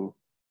to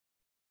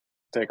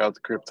take out the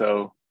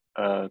crypto,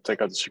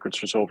 take out the secrets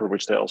resolver,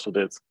 which they also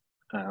did,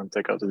 and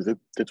take out the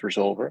DID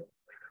resolver.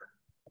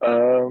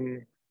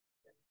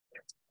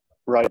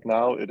 Right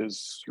now, it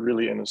is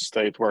really in a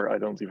state where I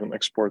don't even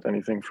export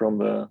anything from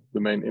the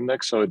main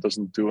index, so it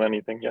doesn't do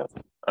anything yet.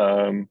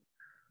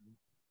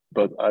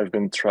 But I've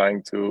been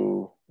trying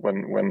to,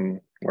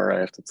 where I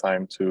have the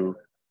time, to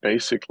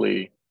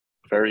basically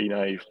very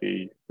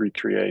naively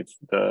recreate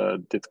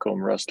the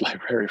DIDComm Rust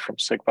library from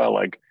Sigma,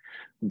 like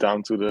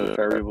down to the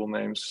variable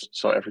names.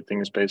 So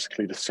everything is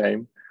basically the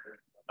same.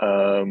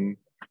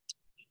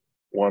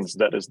 Once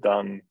that is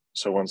done,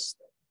 so once,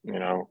 you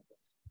know,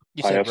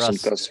 I have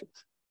Rust. some tests.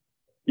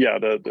 Yeah,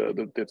 the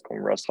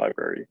DIDComm Rust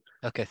library.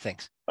 Okay,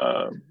 thanks.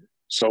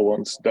 So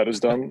once that is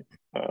done,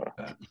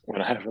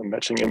 when I have a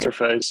matching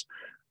interface,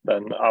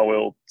 then I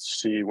will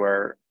see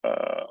where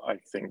I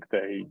think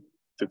they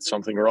did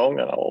something wrong,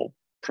 and I'll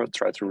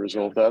try to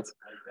resolve that.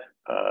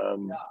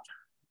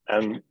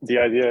 And the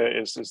idea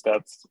is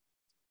that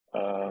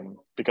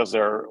because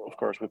there, of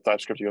course, with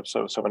TypeScript you have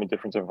so many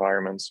different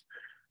environments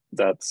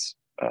that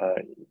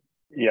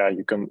yeah,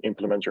 you can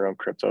implement your own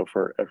crypto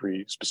for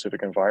every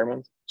specific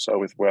environment. So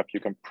with web, you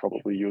can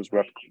probably use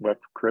web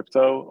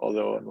crypto,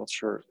 although I'm not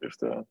sure if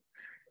the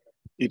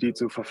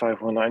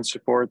ED25519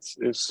 support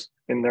is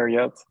in there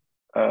yet.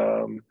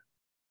 And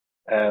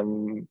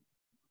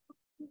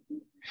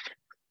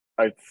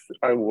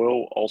I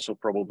will also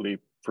probably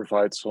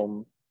provide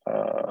some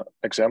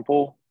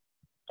example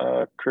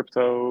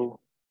crypto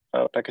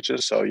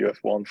packages. So you have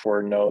one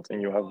for Node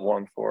and you have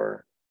one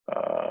for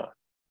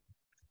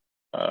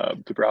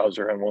the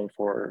browser and one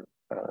for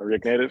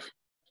React Native.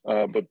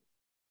 But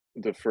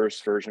the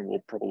first version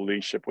will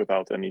probably ship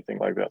without anything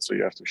like that. So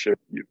you have to ship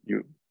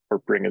you or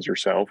bring it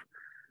yourself,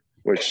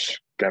 which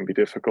can be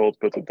difficult,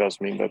 but it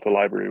does mean that the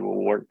library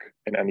will work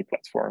in any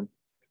platform.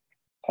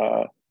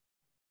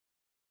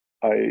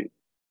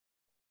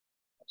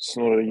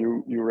 Snorre,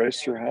 you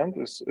raised your hand.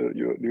 Do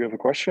you have a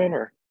question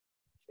or?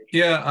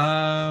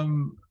 Yeah.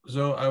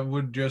 So I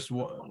would just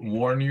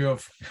warn you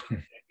of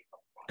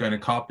kind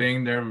of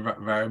copying their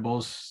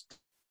variables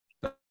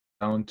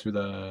down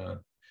to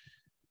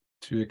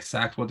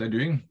exact what they're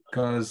doing,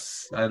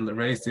 because I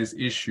raised this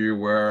issue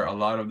where a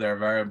lot of their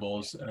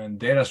variables and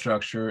data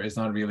structure is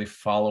not really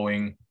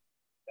following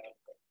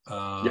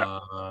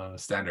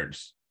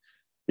standards.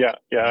 Yeah,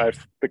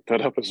 I've picked that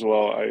up as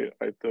well.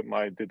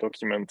 The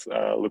document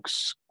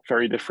looks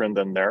very different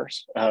than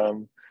theirs,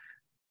 and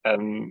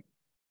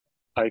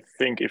I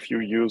think if you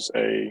use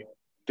the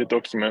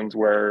document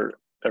where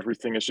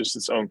everything is just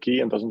its own key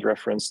and doesn't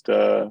reference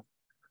the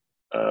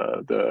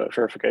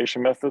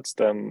verification methods,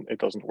 then it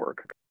doesn't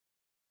work.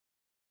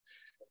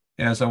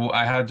 Yeah, so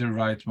I had to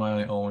write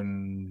my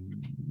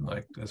own,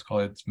 like, let's call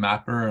it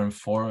mapper and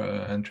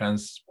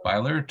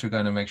transpiler to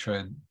kind of make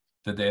sure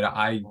the data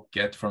I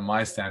get from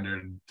my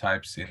standard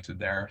types into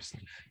theirs,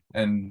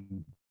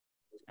 and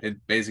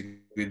it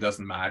basically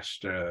doesn't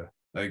match the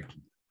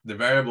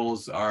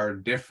variables are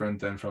different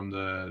than from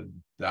the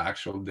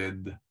actual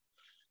DID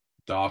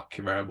doc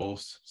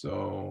variables.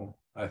 So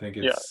I think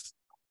it's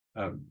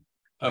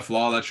a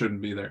flaw that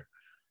shouldn't be there.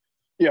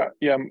 Yeah,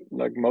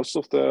 like most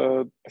of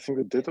I think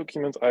the DID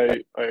document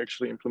I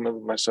actually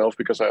implemented myself,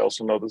 because I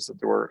also noticed that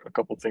there were a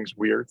couple of things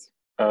weird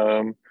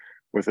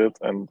with it,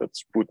 and that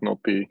would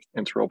not be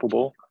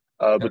interoperable.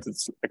 But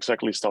it's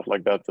exactly stuff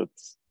like that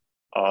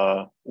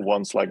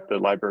once like the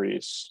library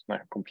is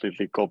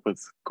completely copied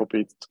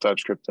to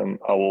TypeScript, and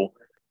I will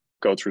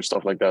go through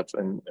stuff like that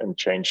and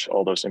change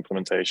all those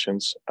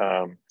implementations.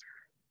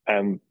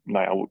 And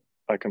now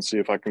I can see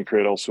if I can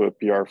create also a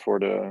PR for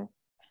the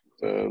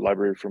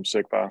library from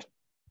Sigma,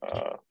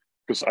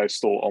 because I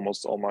stole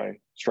almost all my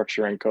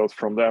structure and code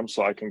from them,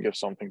 so I can give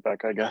something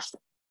back, I guess.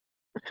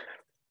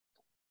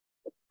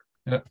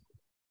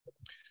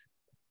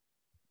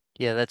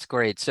 Yeah, that's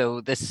great.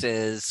 So this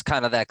is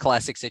kind of that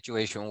classic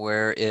situation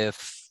where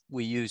if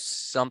we use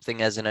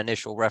something as an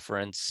initial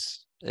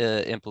reference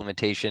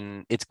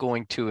implementation, it's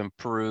going to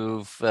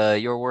improve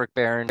your work,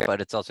 Baron,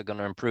 but it's also going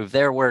to improve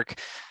their work.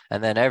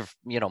 And then,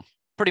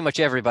 pretty much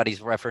everybody's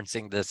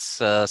referencing this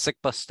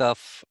Sigma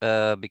stuff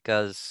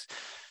because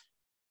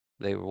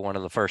they were one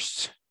of the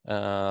first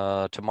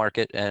to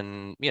market,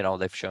 and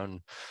they've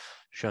shown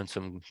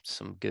some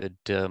good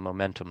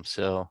momentum.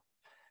 So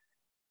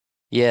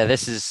yeah,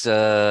 this is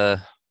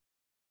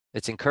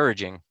it's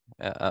encouraging.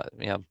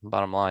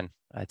 Bottom line,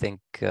 I think.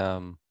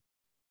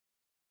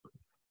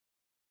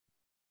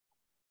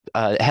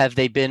 Have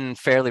they been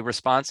fairly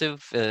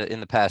responsive?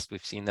 In the past,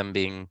 we've seen them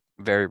being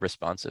very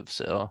responsive,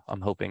 so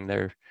I'm hoping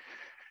they're.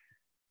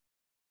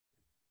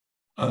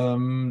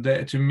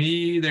 To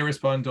me, they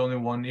responded to only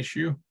one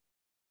issue,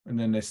 and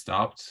then they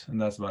stopped,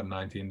 and that's about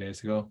 19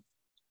 days ago.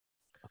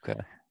 Okay.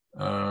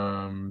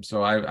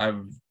 So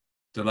I've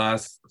the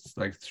last,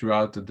 like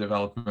throughout the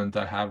development,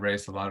 I have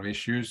raised a lot of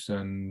issues,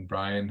 and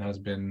Brian has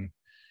been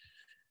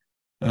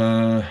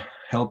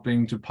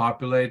helping to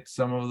populate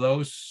some of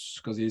those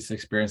because he's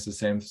experienced the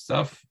same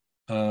stuff.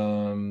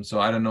 So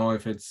I don't know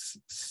if it's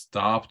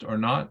stopped or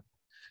not,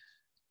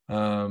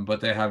 but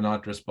they have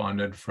not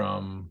responded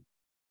from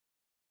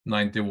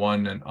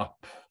 91 and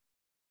up.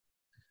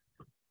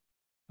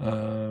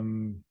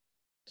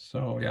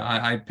 So yeah,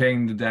 I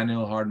pinged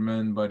Daniel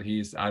Hardman, but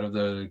he's out of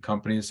the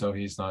company, so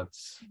he's not.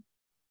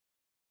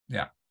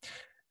 Yeah,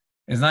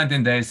 it's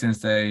 19 days since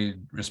they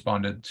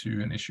responded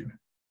to an issue.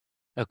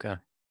 Okay.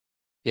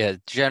 Yeah,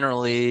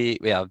 generally,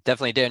 yeah,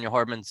 definitely Daniel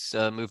Hardman's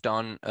moved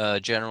on.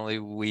 Generally,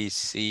 we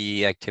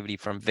see activity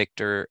from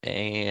Victor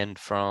and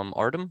from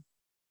Artem.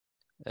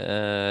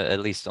 At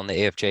least on the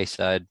AFJ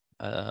side,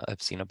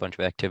 I've seen a bunch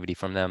of activity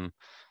from them.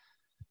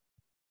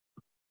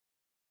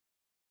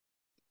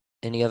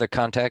 Any other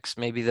contacts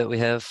maybe that we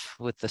have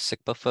with the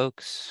SIGPA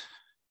folks?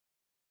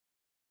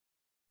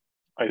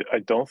 I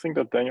don't think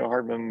that Daniel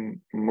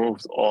Hardman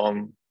moved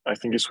on. I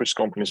think he switched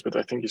companies, but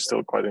I think he's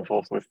still quite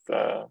involved with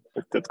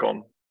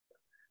DIDComm.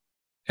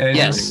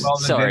 Yes,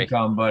 sorry.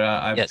 DIDComm, but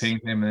I Yes.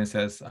 pinged him and it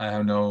says I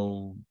have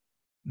no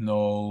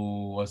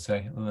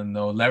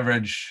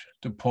leverage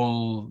to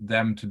pull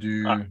them to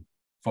do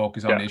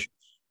focus on the issues.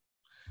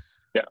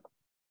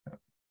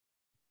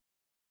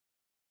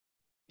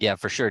 Yeah,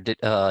 for sure.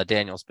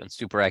 Daniel's been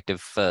super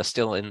active,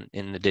 still in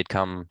the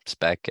DIDComm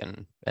spec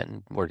and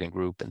working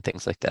group and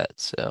things like that.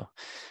 So,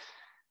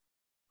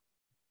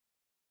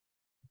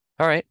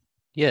 all right,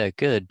 yeah,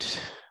 good.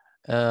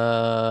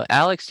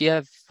 Alex, do you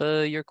have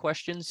your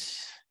questions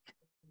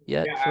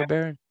yet for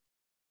Baron?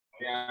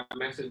 Yeah, I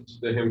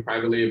messaged him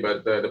privately,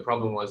 but the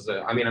problem was,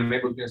 I mean, I'm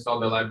able to install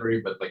the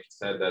library, but like you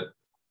said, that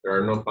there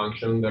are no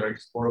functions that are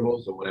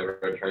exportable. So whenever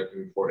I try to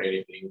import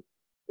anything,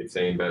 it's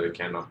saying that it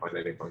cannot find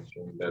any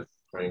function that's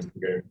trying to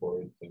get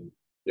imported. And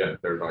yeah,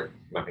 there's like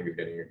nothing is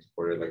getting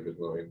exported, like there's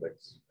no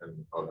index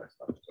and all that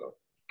stuff. So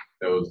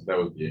that was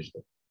the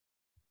issue.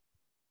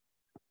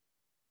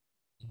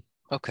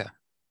 Okay.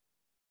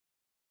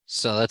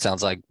 So that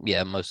sounds like,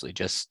 yeah, mostly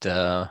just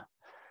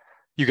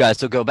you guys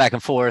will go back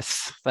and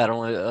forth.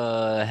 That'll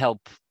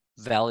help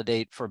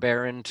validate for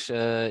Baron,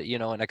 you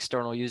know, an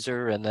external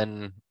user, and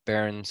then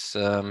Baron's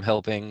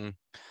helping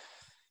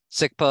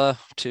SIGPA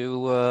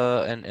to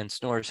and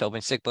Snor's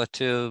helping SIGPA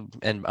too.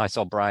 And I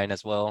saw Brian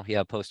as well.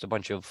 Yeah, post a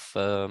bunch of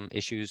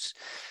issues.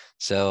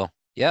 So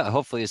yeah,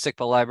 hopefully the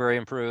SIGPA library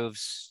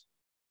improves,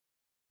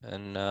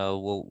 and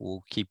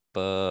we'll keep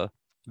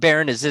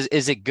Baron.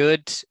 Is it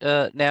good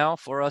now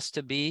for us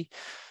to be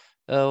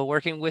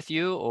working with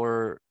you,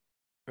 or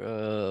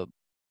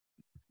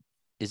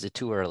is it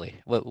too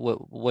early?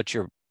 What's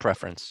your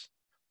preference?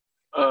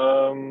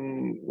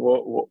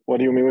 What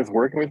do you mean with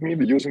working with me?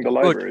 Using the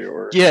library,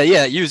 or?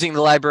 Yeah, using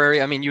the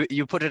library. I mean,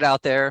 you put it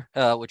out there,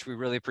 which we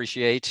really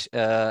appreciate.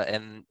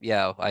 And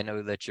yeah, I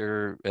know that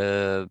you're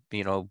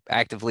you know,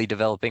 actively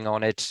developing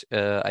on it.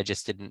 I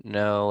just didn't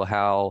know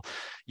how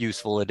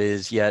useful it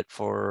is yet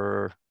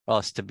for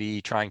us to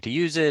be trying to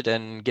use it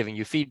and giving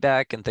you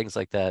feedback and things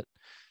like that.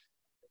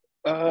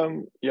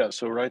 Yeah,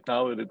 so right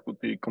now it would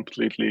be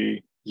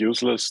completely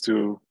useless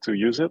to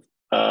use it.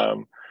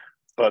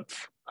 But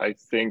I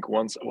think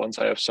once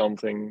I have some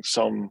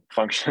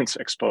functions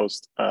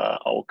exposed,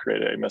 I'll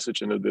create a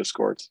message in the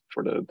Discord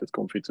for the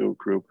DIDCommV2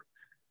 group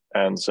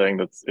and saying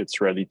that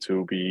it's ready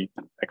to be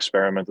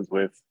experimented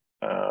with.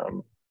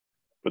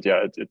 But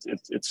yeah,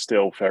 it's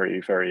still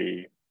very,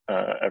 very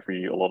a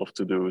lot of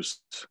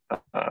to-dos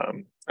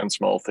and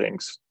small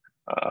things.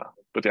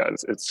 But yeah,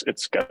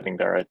 it's getting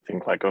there. I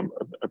think like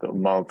a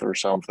month or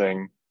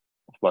something,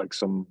 like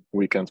some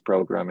weekend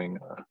programming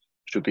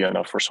should be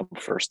enough for some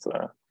first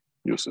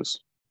uses.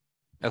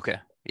 Okay.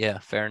 Yeah,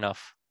 fair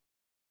enough.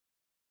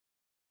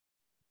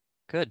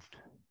 Good.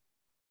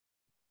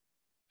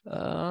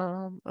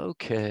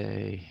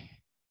 Okay.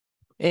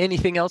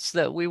 Anything else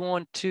that we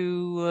want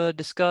to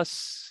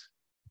discuss?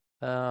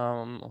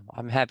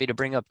 I'm happy to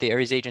bring up the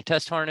Aries agent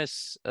test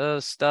harness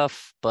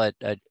stuff, but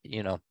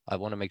you know, I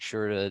want to make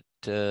sure that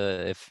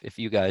if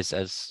you guys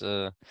as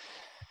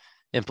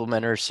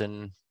implementers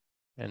and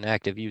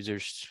active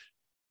users,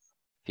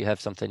 if you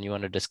have something you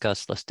want to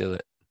discuss, let's do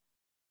it.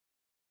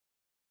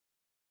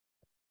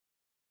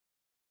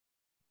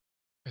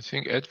 I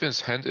think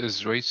Edwin's hand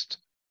is raised.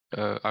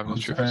 I'm not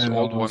sure if it's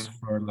old one.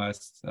 For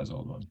last as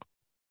old one.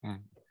 Hmm.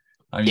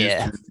 I'm used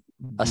to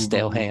a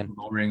stale hand.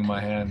 Lowering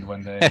my hand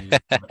when they.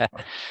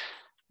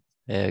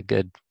 Yeah,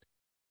 good.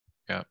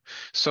 Yeah.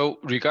 So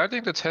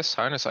regarding the test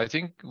harness, I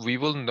think we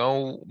will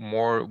know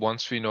more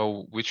once we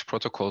know which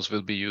protocols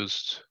will be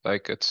used.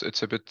 Like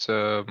it's a bit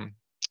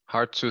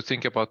hard to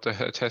think about the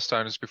test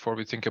harness before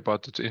we think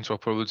about the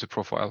interoperability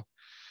profile.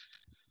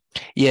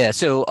 Yeah,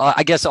 so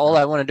I guess all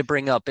I wanted to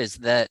bring up is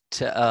that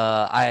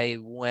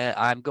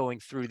I'm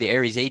going through the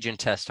Aries agent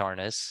test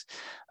harness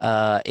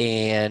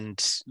and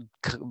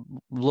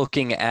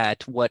looking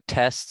at what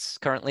tests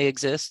currently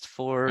exist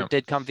for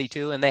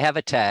DIDCommV2, and they have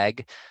a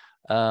tag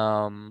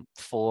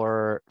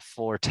for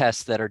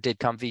tests that are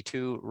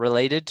DIDCommV2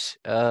 related,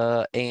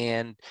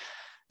 and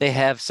they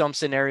have some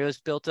scenarios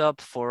built up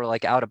for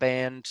like out of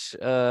band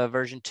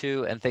version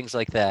 2 and things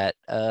like that.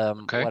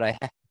 Okay.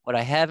 What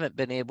I haven't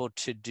been able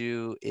to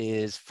do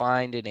is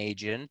find an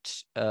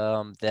agent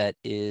that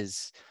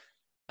is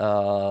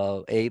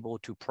able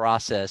to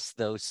process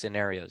those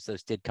scenarios,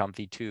 those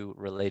DIDCommV2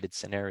 related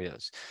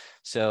scenarios.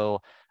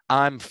 So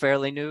I'm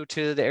fairly new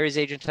to the Aries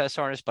agent test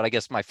harness, but I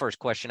guess my first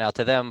question out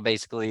to them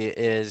basically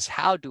is,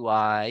 how do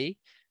I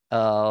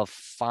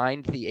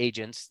find the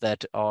agents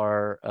that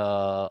are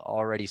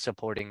already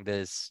supporting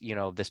this,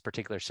 this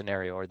particular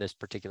scenario or this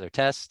particular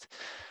test?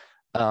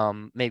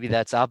 Maybe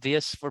that's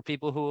obvious for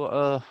people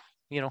who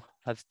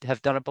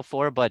have done it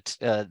before, but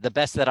the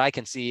best that I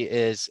can see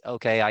is,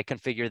 okay, I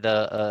configure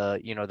the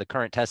the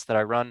current test that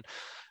I run.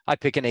 I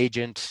pick an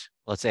agent,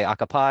 let's say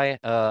Occupi,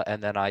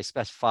 and then I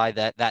specify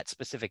that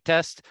specific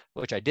test,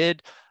 which I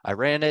did. I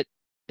ran it,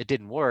 it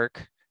didn't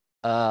work.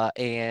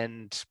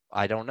 And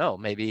I don't know,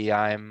 maybe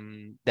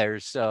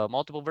there's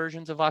multiple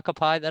versions of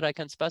Occupi that I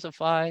can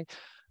specify.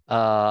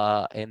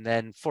 And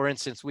then, for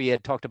instance, we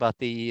had talked about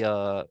the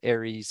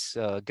Aries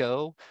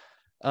Go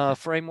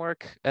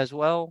framework as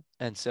well,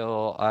 and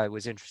so I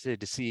was interested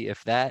to see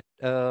if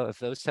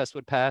those tests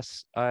would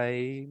pass.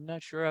 I'm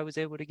not sure I was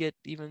able to get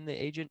even the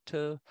agent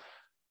to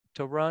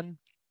run,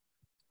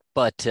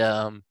 but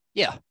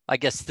yeah, I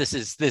guess this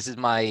is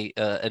my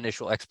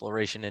initial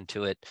exploration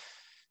into it.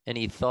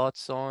 Any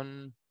thoughts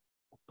on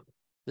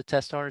the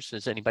test harness?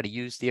 Does anybody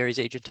use the Aries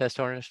agent test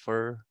harness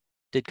for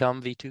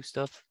DIDCommV2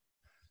 stuff?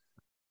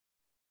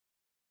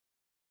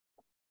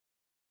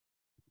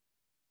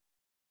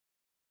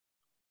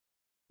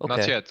 Okay.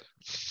 Not yet.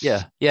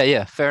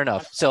 Yeah. Fair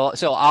enough. So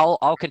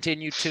I'll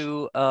continue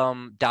to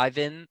dive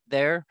in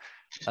there,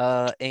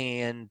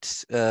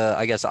 and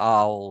I guess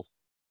I'll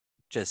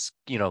just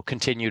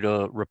continue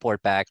to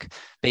report back.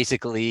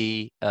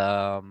 Basically,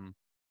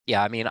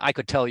 yeah. I mean, I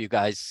could tell you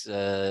guys,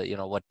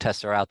 what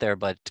tests are out there,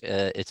 but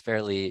it's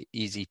fairly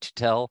easy to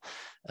tell.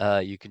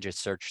 You can just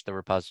search the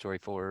repository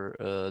for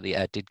the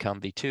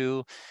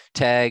 @DIDCommV2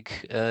 tag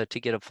to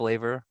get a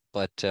flavor.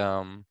 But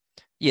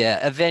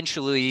yeah,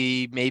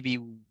 eventually, maybe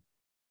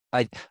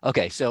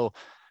okay, so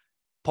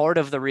part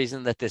of the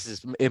reason that this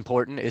is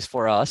important is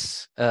for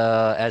us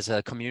as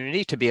a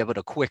community to be able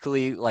to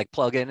quickly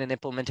plug in an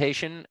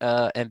implementation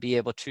and be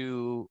able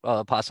to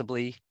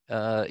possibly,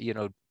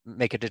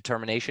 make a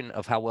determination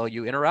of how well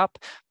you interop.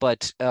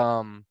 But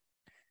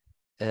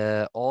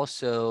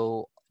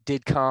also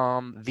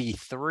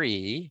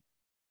DIDCommV3,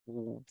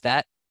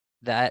 that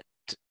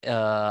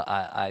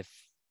I've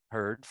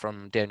heard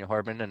from Daniel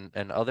Harbin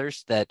and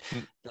others that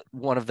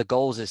one of the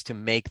goals is to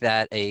make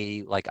that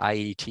a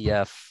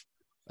IETF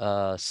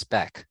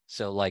spec.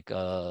 So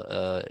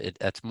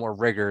that's more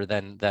rigor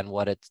than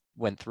what it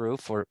went through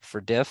for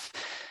diff.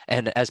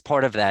 And as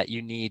part of that,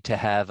 you need to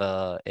have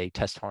a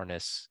test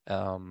harness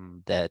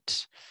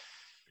that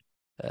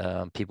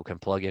people can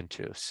plug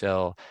into.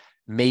 So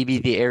maybe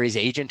the Aries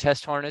agent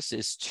test harness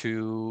is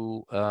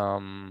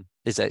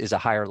a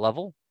higher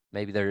level.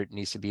 Maybe there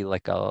needs to be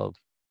a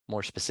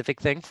more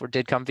specific thing for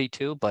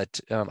DIDCommV2, but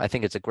I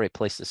think it's a great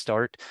place to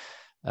start.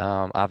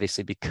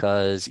 Obviously,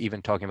 because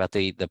even talking about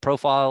the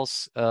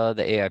profiles, the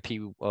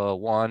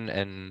AIP1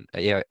 and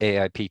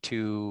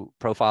AIP2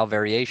 profile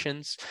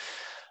variations,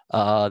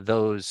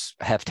 those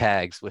have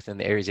tags within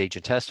the Aries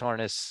agent test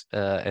harness,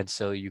 and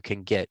so you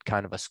can get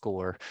kind of a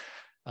score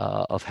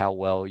of how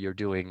well you're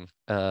doing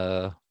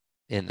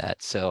in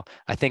that. So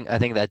I think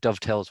that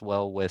dovetails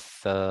well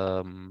with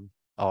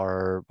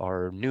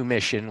our new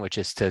mission, which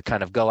is to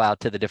kind of go out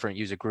to the different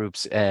user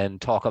groups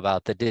and talk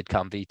about the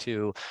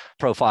DIDCommV2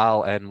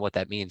 profile and what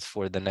that means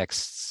for the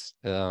next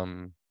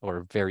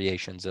or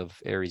variations of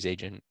Aries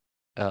agent,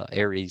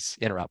 Aries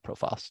interop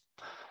profiles.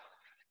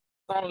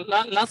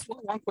 Last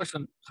one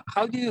question.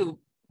 How do you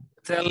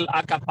tell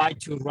Occupi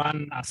to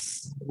run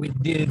as with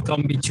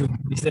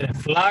DIDCommV2? Is there a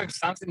flag,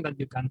 something that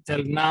you can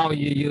tell now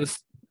you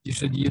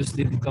should use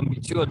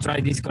DIDCommV2 or try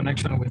this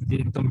connection with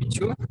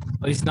DIDCommV2,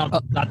 or it's not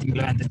that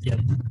implemented yet?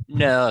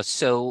 No,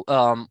 so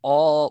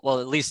well,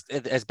 at least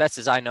as best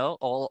as I know,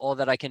 all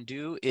that I can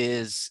do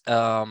is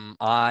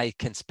I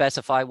can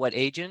specify what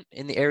agent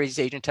in the Aries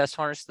agent test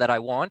harness that I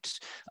want,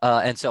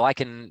 and so I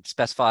can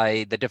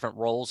specify the different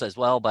roles as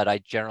well, but I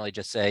generally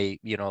just say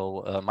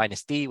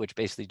 -D, which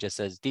basically just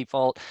says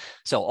default.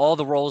 So all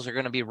the roles are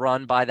going to be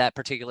run by that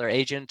particular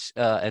agent,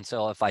 and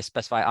so if I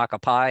specify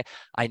Occupi,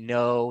 I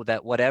know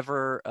that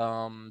whatever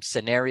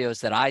scenarios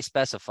that I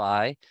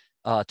specify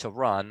to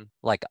run,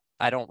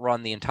 I don't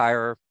run the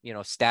entire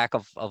stack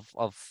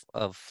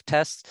of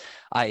tests.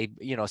 I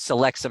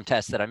select some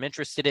tests that I'm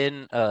interested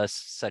in,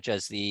 such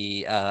as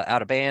the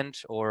out of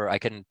band, or I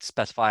can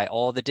specify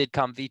all the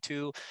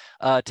DIDCommV2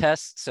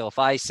 tests. So if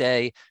I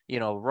say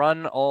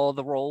run all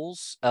the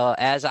roles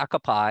as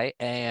Occupi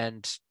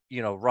and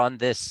run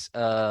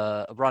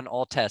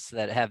all tests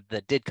that have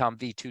the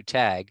DIDCommV2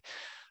 tag,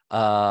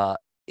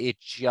 it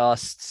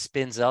just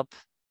spins up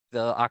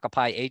the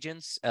Occupy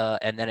agents,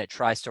 and then it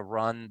tries to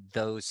run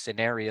those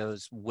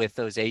scenarios with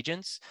those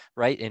agents,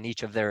 right, in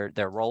each of their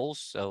roles.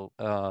 So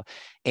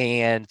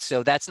and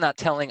so that's not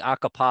telling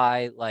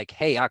Occupy like,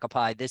 hey,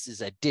 Occupy, this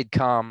is a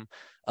DIDComm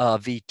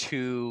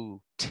V2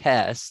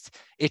 test.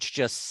 It's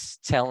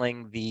just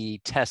telling the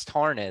test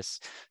harness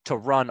to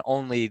run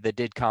only the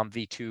DIDComm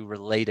V2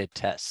 related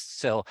tests.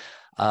 So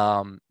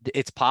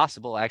it's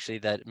possible actually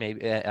that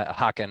maybe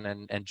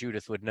Hakan and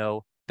Judith would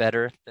know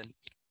better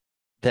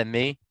than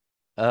me.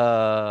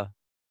 Oh,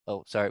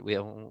 sorry, we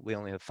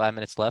only have 5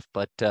 minutes left,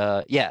 but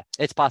yeah,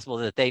 it's possible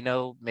that they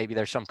know. Maybe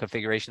there's some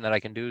configuration that I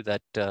can do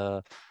that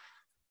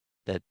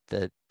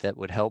that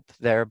would help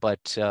there.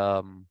 But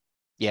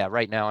yeah,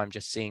 right now I'm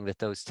just seeing that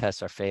those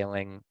tests are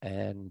failing.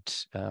 And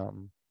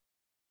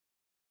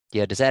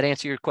yeah, does that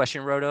answer your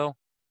question, Rodo?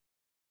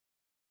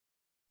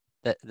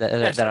 Yes,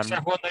 that I'm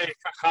just wondering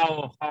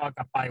how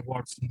Occupy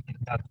works in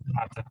that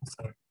matter.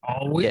 So,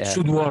 or we Yeah.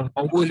 should work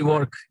or will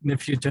work in the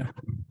future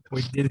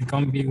with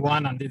DIDComm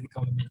V1 and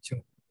DIDComm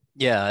V2.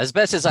 Yeah, as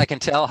best as I can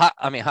tell,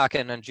 I mean,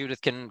 Hakan and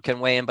Judith can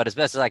weigh in, but as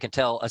best as I can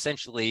tell,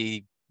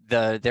 essentially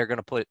they're going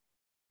to put,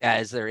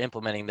 as they're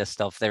implementing this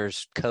stuff,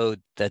 there's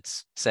code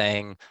that's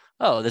saying,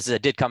 oh, this is a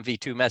DIDComm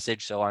V2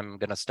 message, so I'm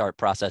going to start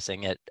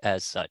processing it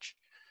as such.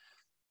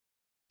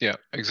 Yeah,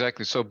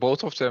 exactly. So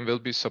both of them will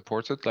be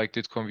supported, like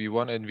DIDComm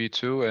V1 and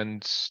V2,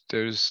 and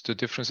the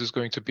difference is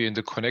going to be in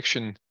the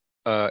connection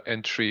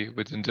entry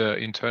within the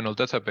internal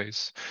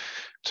database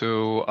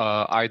to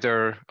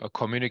either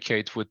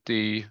communicate with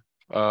the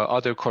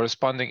other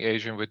corresponding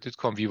agent with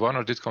DIDComm V1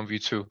 or DIDComm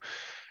V2.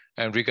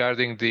 And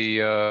regarding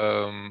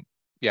the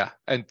yeah,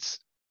 and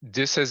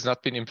this has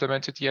not been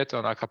implemented yet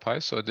on Occupy.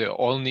 So the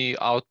only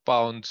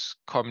outbound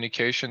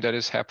communication that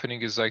is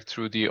happening is like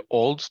through the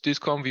old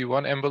DIDComm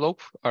V1 envelope,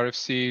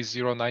 RFC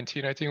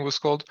 019, I think it was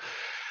called.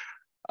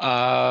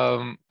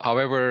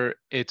 However,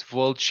 it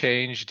will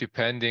change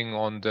depending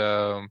on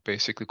the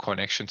basically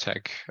connection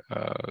tag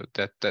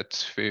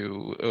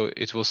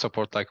it will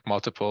support like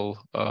multiple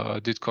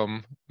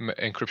DIDComm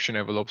encryption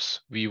envelopes,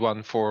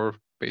 V1 for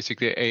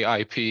basically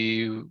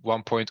AIP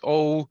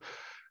 1.0,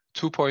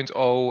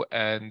 2.0,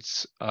 and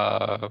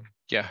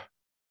yeah,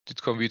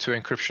 DIDComm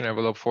V2 encryption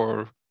envelope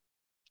for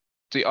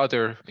the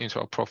other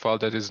Intel profile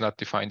that is not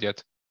defined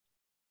yet.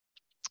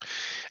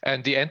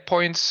 And the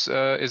endpoints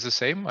is the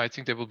same. I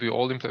think they will be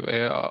all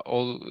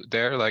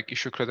there, like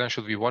issue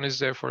credential V1 is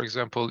there, for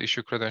example,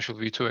 issue credential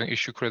V2 and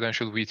issue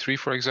credential V3,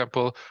 for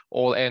example.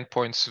 All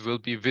endpoints will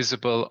be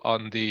visible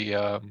on the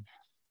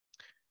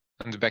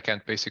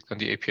backend, basically on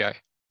the API.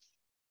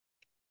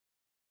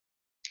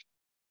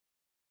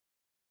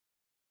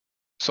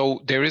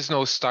 So there is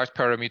no start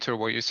parameter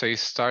where you say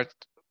start.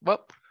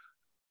 Well,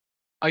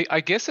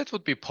 I guess it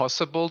would be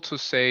possible to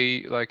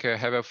say like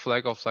have a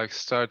flag of like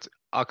start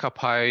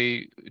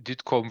Occupy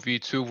DIDComm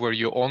V2 where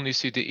you only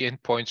see the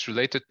endpoints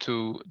related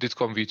to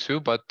DIDComm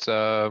V2, but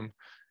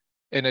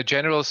in a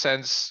general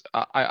sense,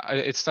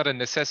 it's not a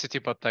necessity,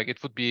 but like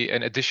it would be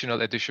an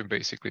additional addition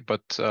basically.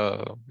 But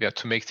yeah,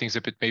 to make things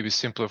a bit maybe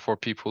simpler for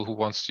people who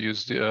wants to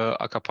use the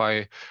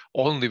Occupy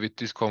only with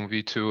DIDComm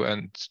V2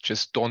 and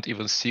just don't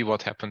even see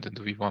what happened in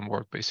the V1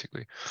 world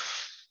basically.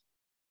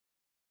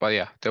 But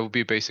yeah, that would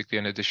be basically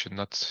an addition,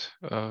 not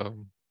a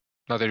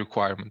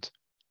requirement.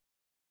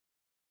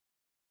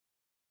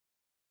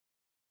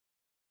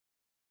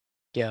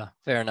 Yeah,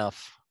 fair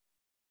enough.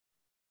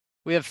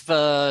 We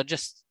have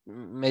just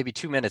maybe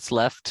 2 minutes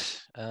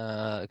left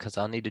because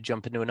I'll need to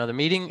jump into another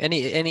meeting.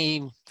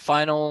 Any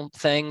final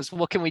things?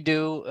 What can we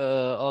do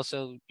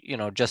also, you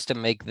know, just to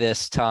make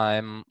this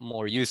time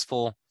more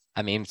useful?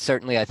 I mean,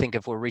 certainly, I think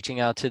if we're reaching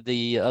out to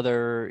the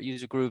other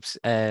user groups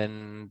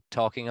and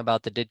talking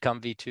about the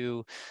DIDComm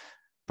V2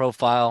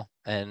 profile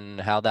and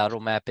how that'll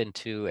map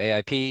into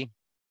AIP,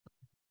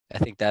 I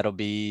think that'll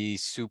be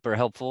super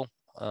helpful.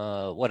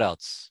 What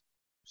else?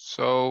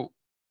 So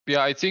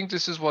yeah, I think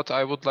this is what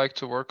I would like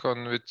to work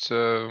on with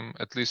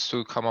at least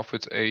to come up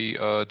with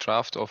a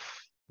draft of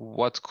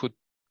what could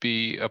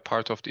be a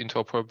part of the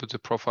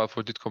interoperability profile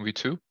for DIDComm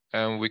V2,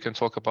 and we can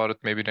talk about it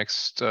maybe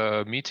next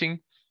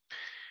meeting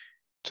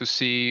to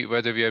see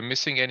whether we are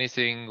missing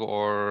anything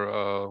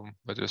or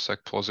whether it's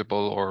like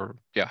plausible or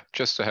yeah,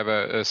 just to have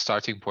a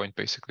starting point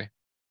basically.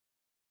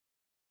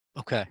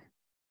 Okay.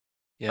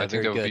 Yeah, I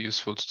think that would good. be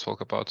useful to talk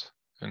about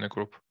in a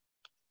group.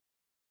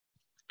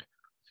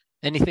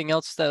 Anything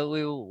else that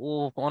we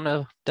will want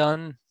to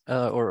done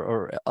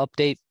or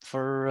update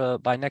for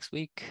by next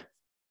week?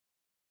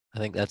 I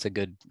think that's a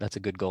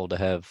good goal to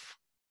have.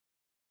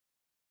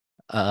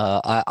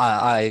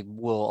 I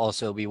will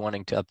also be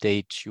wanting to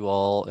update you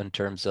all in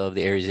terms of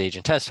the Aries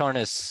agent test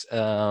harness.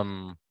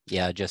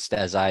 Yeah, just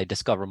as I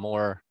discover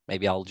more,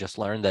 maybe I'll just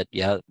learn that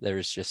yeah,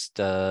 there's just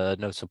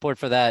no support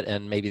for that,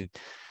 and maybe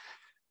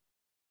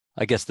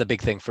I guess the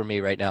big thing for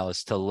me right now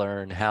is to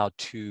learn how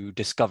to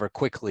discover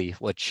quickly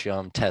which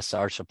tests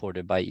are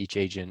supported by each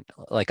agent.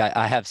 Like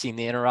I have seen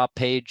the interop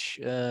page.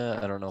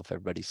 I don't know if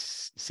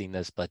everybody's seen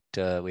this, but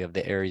we have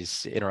the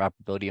Aries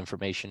interoperability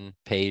information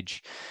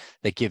page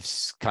that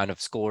gives kind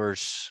of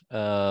scores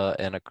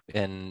and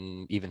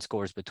even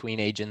scores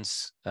between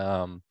agents.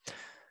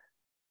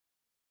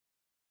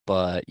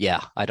 But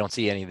yeah, I don't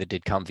see any of the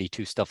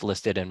DIDCommV2 stuff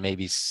listed, and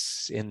maybe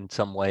in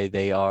some way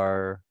they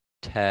are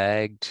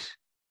tagged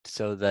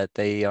so that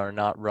they are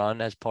not run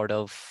as part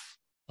of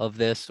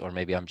this, or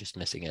maybe I'm just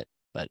missing it.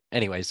 But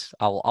anyways,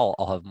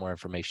 I'll have more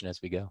information as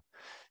we go.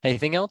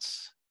 Anything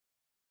else?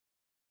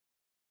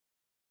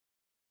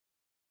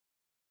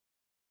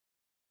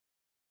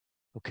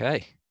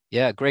 Okay.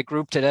 Yeah, great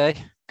group today.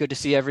 Good to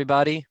see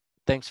everybody.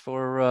 Thanks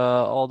for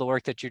all the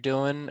work that you're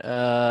doing.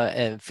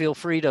 And feel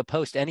free to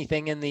post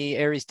anything in the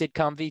Aries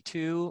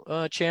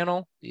DIDCommV2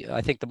 channel.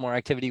 I think the more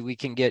activity we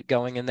can get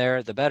going in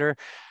there, the better.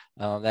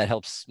 That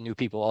helps new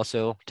people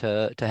also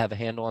to have a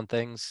handle on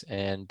things.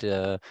 And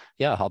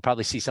yeah, I'll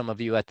probably see some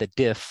of you at the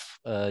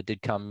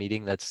DIDComm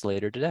meeting that's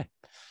later today.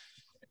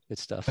 Good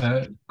stuff.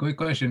 Quick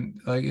question.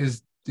 Like,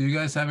 do you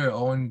guys have your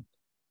own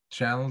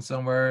channel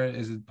somewhere?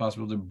 Is it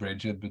possible to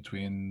bridge it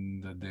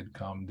between the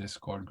DIDComm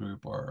Discord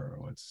group, or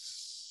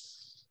what's?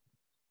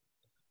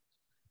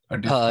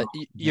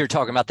 You're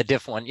talking about the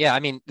diff one. Yeah, I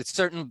mean, it's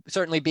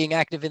certainly being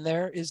active in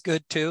there is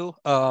good too.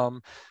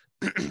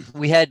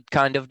 We had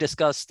kind of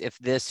discussed if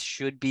this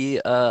should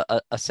be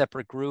a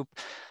separate group.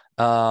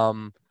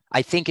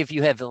 I think if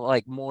you have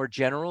like more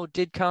general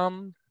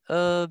DIDComm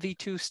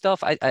V2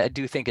 stuff, I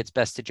do think it's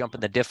best to jump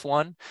in the diff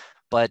one.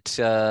 But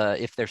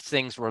if there's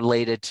things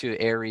related to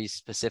Aries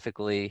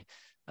specifically,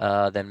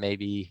 then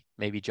maybe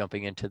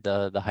jumping into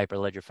the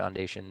Hyperledger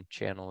Foundation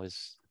channel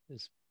is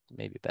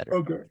maybe better.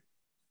 Okay.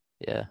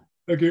 Yeah.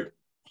 Thank you.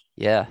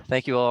 Yeah.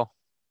 Thank you all.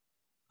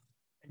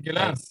 Thank you,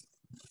 Lance.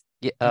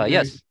 Yeah.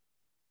 Yes.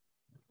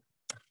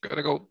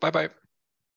 Gotta go. Bye-bye.